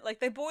violent. Like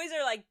the boys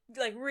are like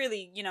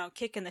really,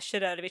 kicking the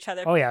shit out of each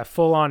other. Oh yeah,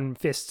 full on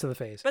fists to the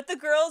face. But the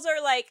girls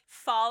are like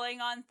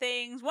falling on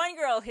things. One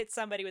girl hits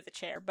somebody with a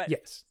chair, but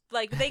yes.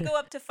 Like they go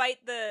up to fight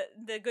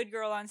the good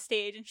girl on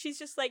stage and she's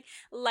just like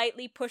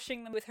lightly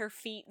pushing them with her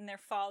feet and they're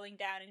falling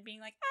down and being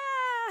like,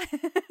 ah.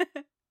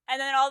 And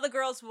then all the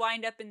girls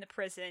wind up in the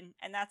prison,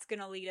 and that's going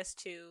to lead us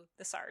to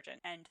the sergeant.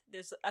 And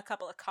there's a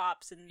couple of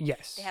cops, and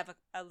they have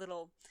a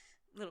little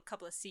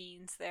couple of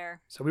scenes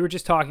there. So we were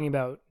just talking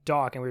about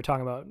Doc, and we were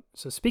talking about...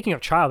 So speaking of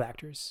child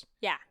actors...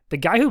 Yeah. The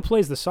guy who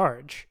plays the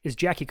Sarge is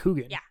Jackie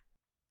Coogan. Yeah.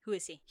 Who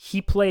is he?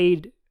 He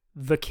played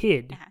the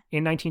kid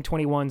in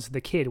 1921's The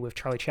Kid with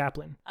Charlie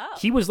Chaplin. Oh.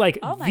 He was like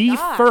the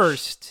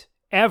first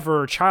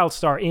ever child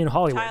star in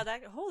Hollywood. Child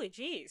actor? Holy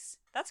jeez.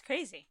 That's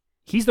crazy.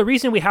 He's the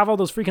reason we have all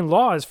those freaking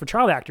laws for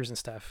child actors and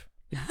stuff.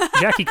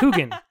 Jackie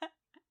Coogan.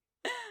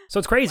 So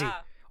it's crazy. Wow.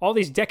 All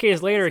these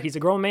decades later, he's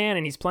a grown man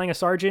and he's playing a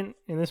sergeant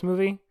in this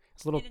movie.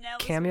 It's a little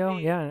cameo.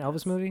 Movie. Yeah, an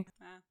Elvis movie.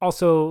 Wow.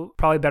 Also,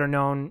 probably better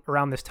known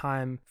around this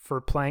time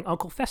for playing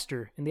Uncle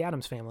Fester in The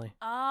Addams Family.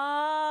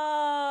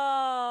 Oh.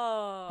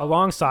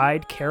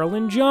 Alongside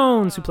Carolyn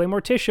Jones, who played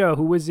Morticia,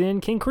 who was in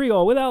King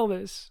Creole with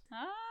Elvis.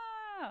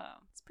 Oh,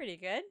 it's pretty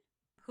good.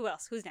 Who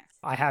else? Who's next?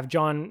 I have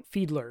John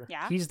Fiedler.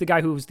 Yeah. He's the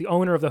guy who's the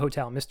owner of the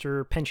hotel,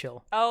 Mr.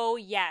 Penchill. Oh,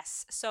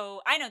 yes.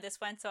 So I know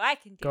this one, so I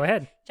can do Go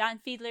ahead. John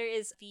Fiedler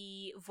is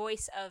the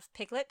voice of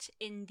Piglet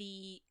in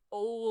the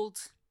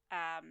old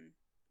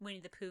Winnie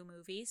the Pooh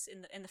movies,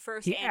 in the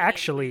first He animated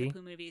actually, Winnie the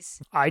Pooh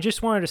movies. I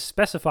just wanted to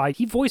specify,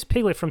 he voiced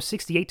Piglet from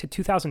 1968 to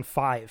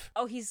 2005.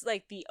 Oh, he's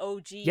like the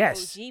OG,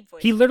 yes. OG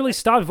voice. He literally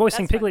stopped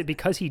voicing Piglet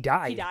because he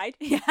died. He died?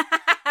 Yeah.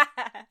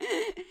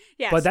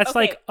 Yes, but that's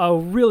like a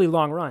really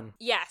long run.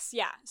 Yes,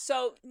 yeah.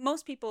 So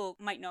most people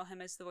might know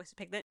him as the voice of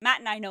Piglet. Matt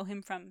and I know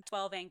him from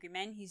 12 Angry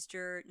Men. He's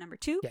juror number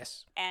 2.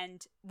 Yes.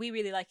 And we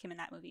really like him in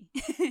that movie.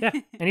 Yeah,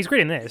 and he's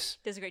great in this.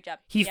 Does a great job.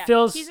 He's a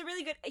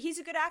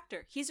good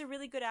actor. He's a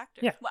really good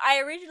actor. Yeah. Well, I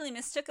originally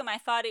mistook him. I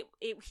thought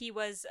he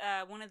was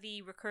one of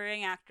the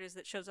recurring actors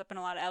that shows up in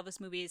a lot of Elvis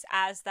movies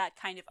as that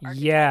kind of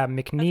archetype. Yeah,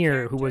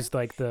 McNear, who was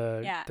like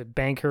the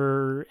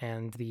banker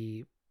and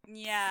the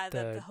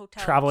hotel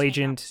travel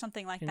agent,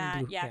 something like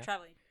that.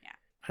 Travel agent. Yeah.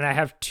 And I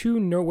have 2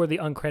 noteworthy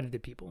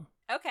uncredited people.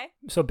 Okay.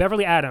 So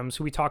Beverly Adams,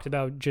 who we talked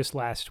about just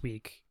last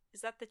week. Is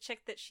that the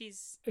chick that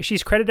she's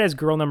credited as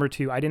girl number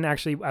 2. I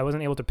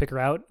wasn't able to pick her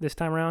out this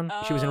time around.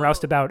 Oh. She was in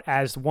Roustabout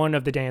as one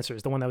of the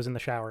dancers, the one that was in the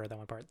shower, that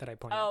one part that I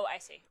pointed out. Oh, I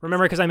see.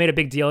 Remember, because I made a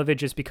big deal of it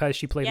just because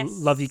she played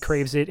Lovey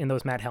Craves It in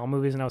those Matt Helm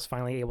movies, and I was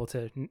finally able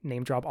to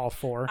name drop all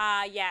 4.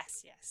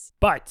 Yes.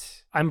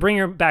 But I'm bringing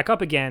her back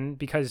up again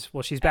because,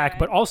 well, she's back,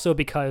 but also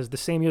because the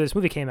same year this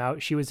movie came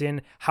out, she was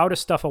in How to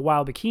Stuff a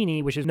Wild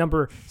Bikini, which is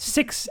number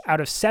 6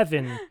 out of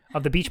 7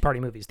 of the Beach Party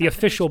movies, the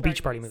official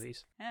Beach Party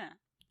movies. Yeah.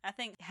 I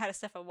think How to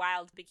Stuff a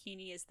Wild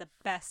Bikini is the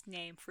best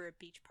name for a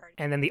beach party.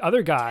 And then the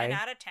other guy, 10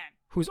 out of 10,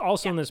 who's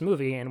also in this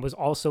movie and was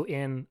also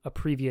in a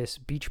previous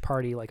Beach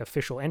Party like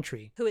official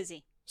entry. Who is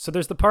he? So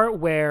there's the part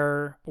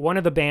where one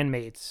of the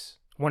bandmates,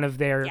 one of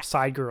their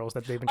side girls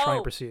that they've been trying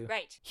to pursue.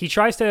 Right. He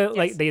tries to,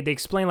 like, they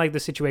explain, like,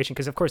 the situation,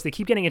 because, of course, they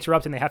keep getting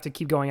interrupted, and they have to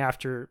keep going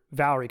after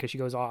Valerie because she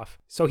goes off.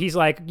 So he's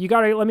like, you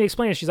gotta let me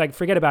explain it. She's like,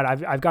 forget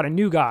about it. I've got a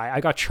new guy.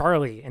 I got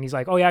Charlie. And he's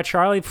like, oh, yeah,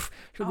 Charlie?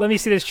 Let me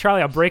see this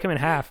Charlie. I'll break him in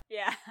half.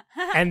 Yeah.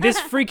 And this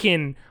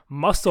freaking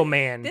muscle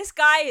man. This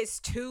guy is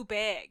too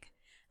big.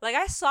 Like,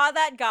 I saw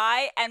that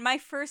guy, and my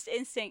first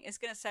instinct is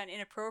going to sound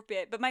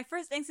inappropriate, but my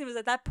first instinct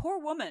was that poor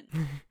woman,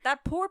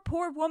 that poor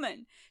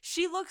woman,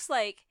 she looks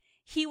like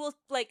he will,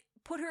 like,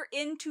 put her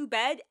into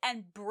bed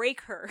and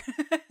break her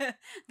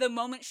the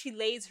moment she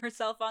lays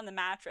herself on the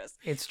mattress.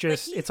 It's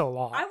just, it's a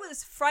lot. I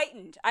was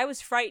frightened. I was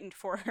frightened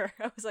for her.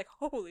 I was like,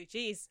 holy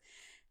jeez.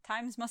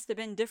 Times must have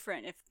been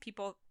different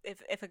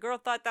if a girl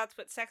thought that's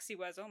what sexy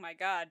was. Oh my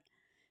God.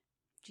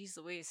 Jeez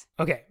Louise.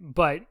 Okay,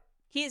 but...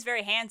 He is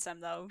very handsome,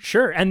 though.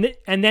 Sure, and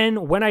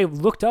then when I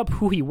looked up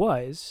who he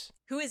was...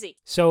 Who is he?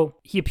 So,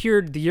 he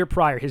appeared the year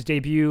prior. His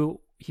debut,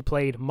 he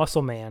played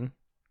Muscle Man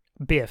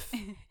Biff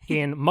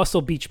in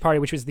Muscle Beach Party,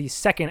 which was the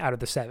second out of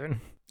the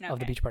 7 of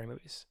the Beach Party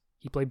movies.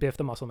 He played Biff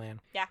the Muscle Man.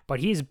 Yeah.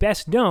 But he's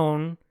best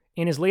known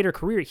in his later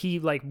career. He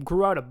like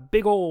grew out a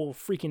big old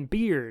freaking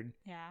beard.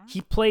 Yeah.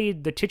 He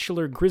played the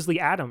titular Grizzly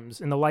Adams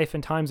in The Life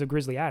and Times of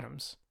Grizzly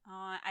Adams.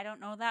 Oh, I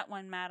don't know that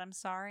one, Matt. I'm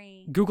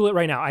sorry. Google it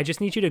right now. I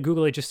just need you to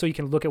Google it just so you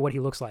can look at what he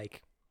looks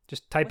like.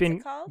 Just type What's in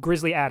it called?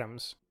 Grizzly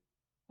Adams.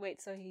 Wait,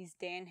 so he's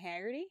Dan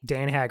Haggerty?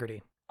 Dan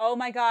Haggerty. Oh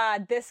my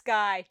God, this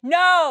guy.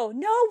 No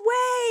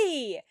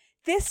way!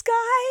 This guy?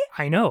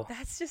 I know.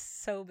 That's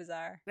just so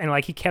bizarre. And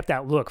like he kept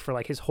that look for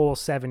like his whole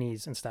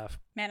 70s and stuff.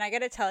 Man, I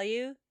gotta tell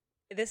you,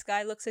 this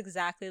guy looks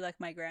exactly like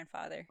my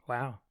grandfather.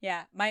 Wow.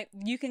 Yeah,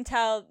 you can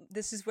tell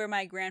this is where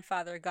my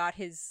grandfather got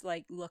his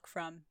like look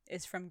from,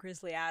 is from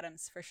Grizzly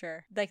Adams for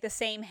sure. Like the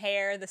same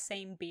hair, the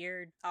same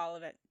beard, all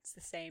of it. It's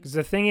the same. Because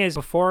the thing is,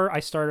 before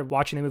I started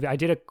watching the movie, I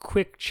did a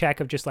quick check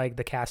of just like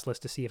the cast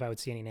list to see if I would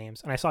see any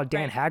names. And I saw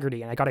Dan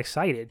Haggerty and I got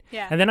excited.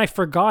 Yeah. And then I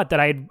forgot that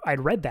I'd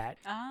read that.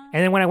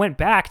 And then when I went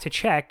back to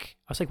check,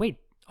 I was like, wait,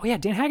 oh yeah,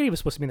 Dan Haggerty was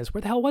supposed to be in this.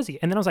 Where the hell was he?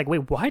 And then I was like,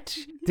 wait, what?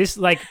 This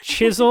like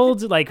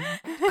chiseled, like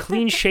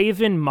clean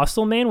shaven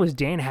muscle man was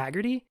Dan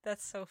Haggerty?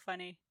 That's so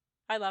funny.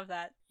 I love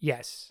that.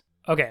 Yes.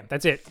 Okay,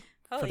 that's it.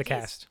 Holy For the geez.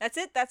 cast. That's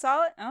it? That's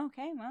all? Oh,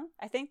 okay, well,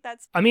 I think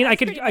that's. I mean, that's I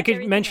pretty much could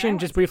everything mention I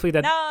just want. briefly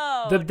that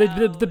No,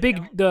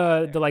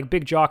 the like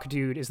big jock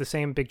dude is the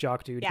same big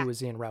jock dude Yeah. who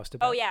was in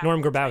Roustabout. Oh, yeah,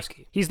 Norm that's right.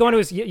 Grabowski. He's the one who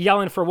was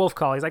yelling for Wolf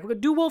Call. He's like,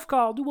 do Wolf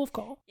Call, do Wolf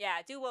Call. Yeah,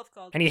 do Wolf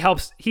Call. And he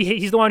helps.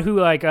 He's the one who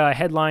like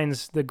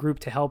headlines the group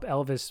to help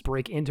Elvis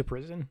break into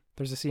prison.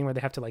 There's a scene where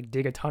they have to like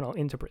dig a tunnel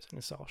into prison.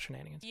 It's all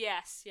shenanigans.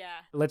 Yes,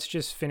 yeah. Let's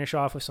just finish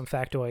off with some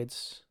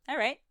factoids. All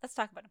right, let's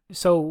talk about him.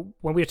 So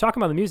when we were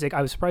talking about the music,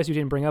 I was surprised you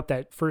didn't bring up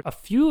that for a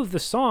few of the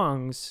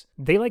songs,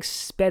 they like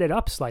sped it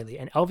up slightly,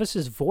 and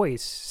Elvis's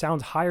voice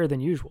sounds higher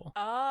than usual.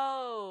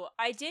 Oh,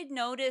 I did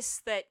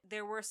notice that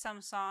there were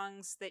some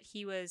songs that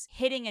he was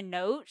hitting a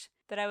note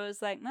that I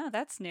was like, no,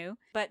 that's new.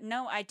 But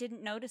no, I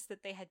didn't notice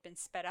that they had been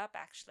sped up,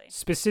 actually.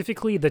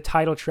 Specifically, the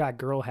title track,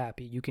 Girl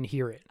Happy, you can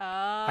hear it. Oh.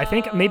 I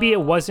think maybe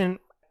it wasn't,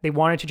 they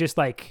wanted to just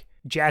like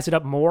jazz it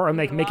up more or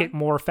like make it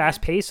more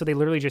fast paced, so they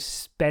literally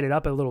just sped it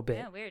up a little bit.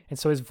 Yeah, weird. And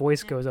so his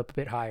voice goes up a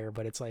bit higher,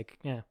 but it's like,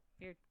 yeah.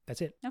 Weird.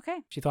 That's it. Okay.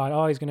 She thought,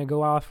 oh, he's going to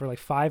go off for like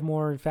 5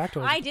 more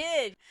factoids. I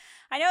did.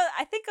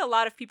 I think a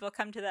lot of people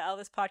come to the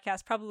Elvis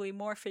podcast probably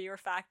more for your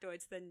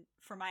factoids than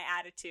for my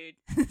attitude.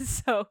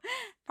 So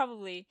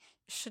probably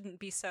shouldn't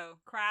be so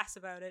crass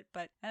about it,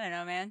 but I don't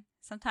know, man.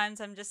 Sometimes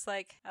I'm just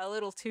like a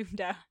little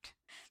tuned out.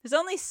 There's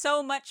only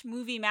so much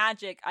movie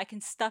magic I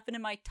can stuff into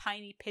my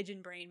tiny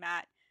pigeon brain,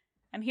 Matt.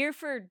 I'm here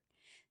for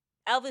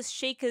Elvis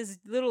shake his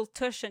little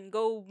tush and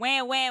go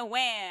wham, wham,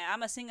 wham.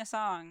 I'ma sing a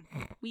song.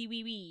 Wee,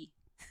 wee, wee.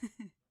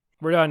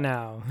 We're done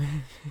now.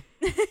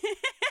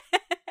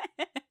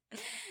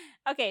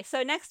 Okay,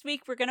 so next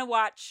week we're gonna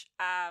watch.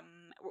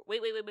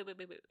 Wait.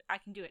 I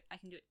can do it.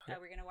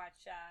 We're gonna watch.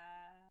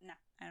 No,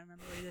 I don't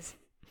remember what it is.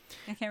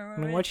 I can't remember.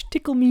 I'm gonna watch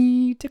Tickle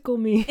Me, Tickle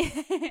Me.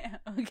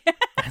 Okay.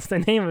 That's the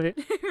name of it.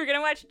 We're gonna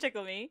watch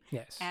Tickle Me.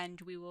 Yes. And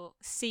we will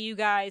see you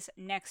guys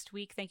next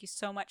week. Thank you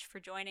so much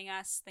for joining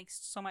us. Thanks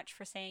so much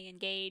for staying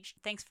engaged.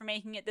 Thanks for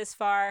making it this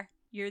far.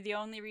 You're the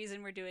only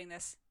reason we're doing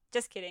this.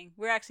 Just kidding.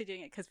 We're actually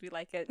doing it because we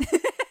like it.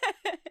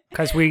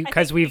 Because we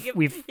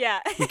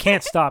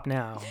can't stop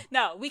now.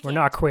 No, we can't. We're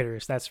not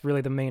quitters. That's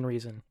really the main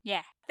reason.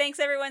 Yeah. Thanks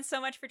everyone so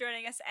much for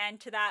joining us. And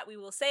to that we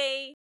will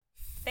say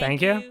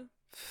Thank you.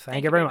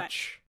 Thank you very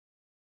much.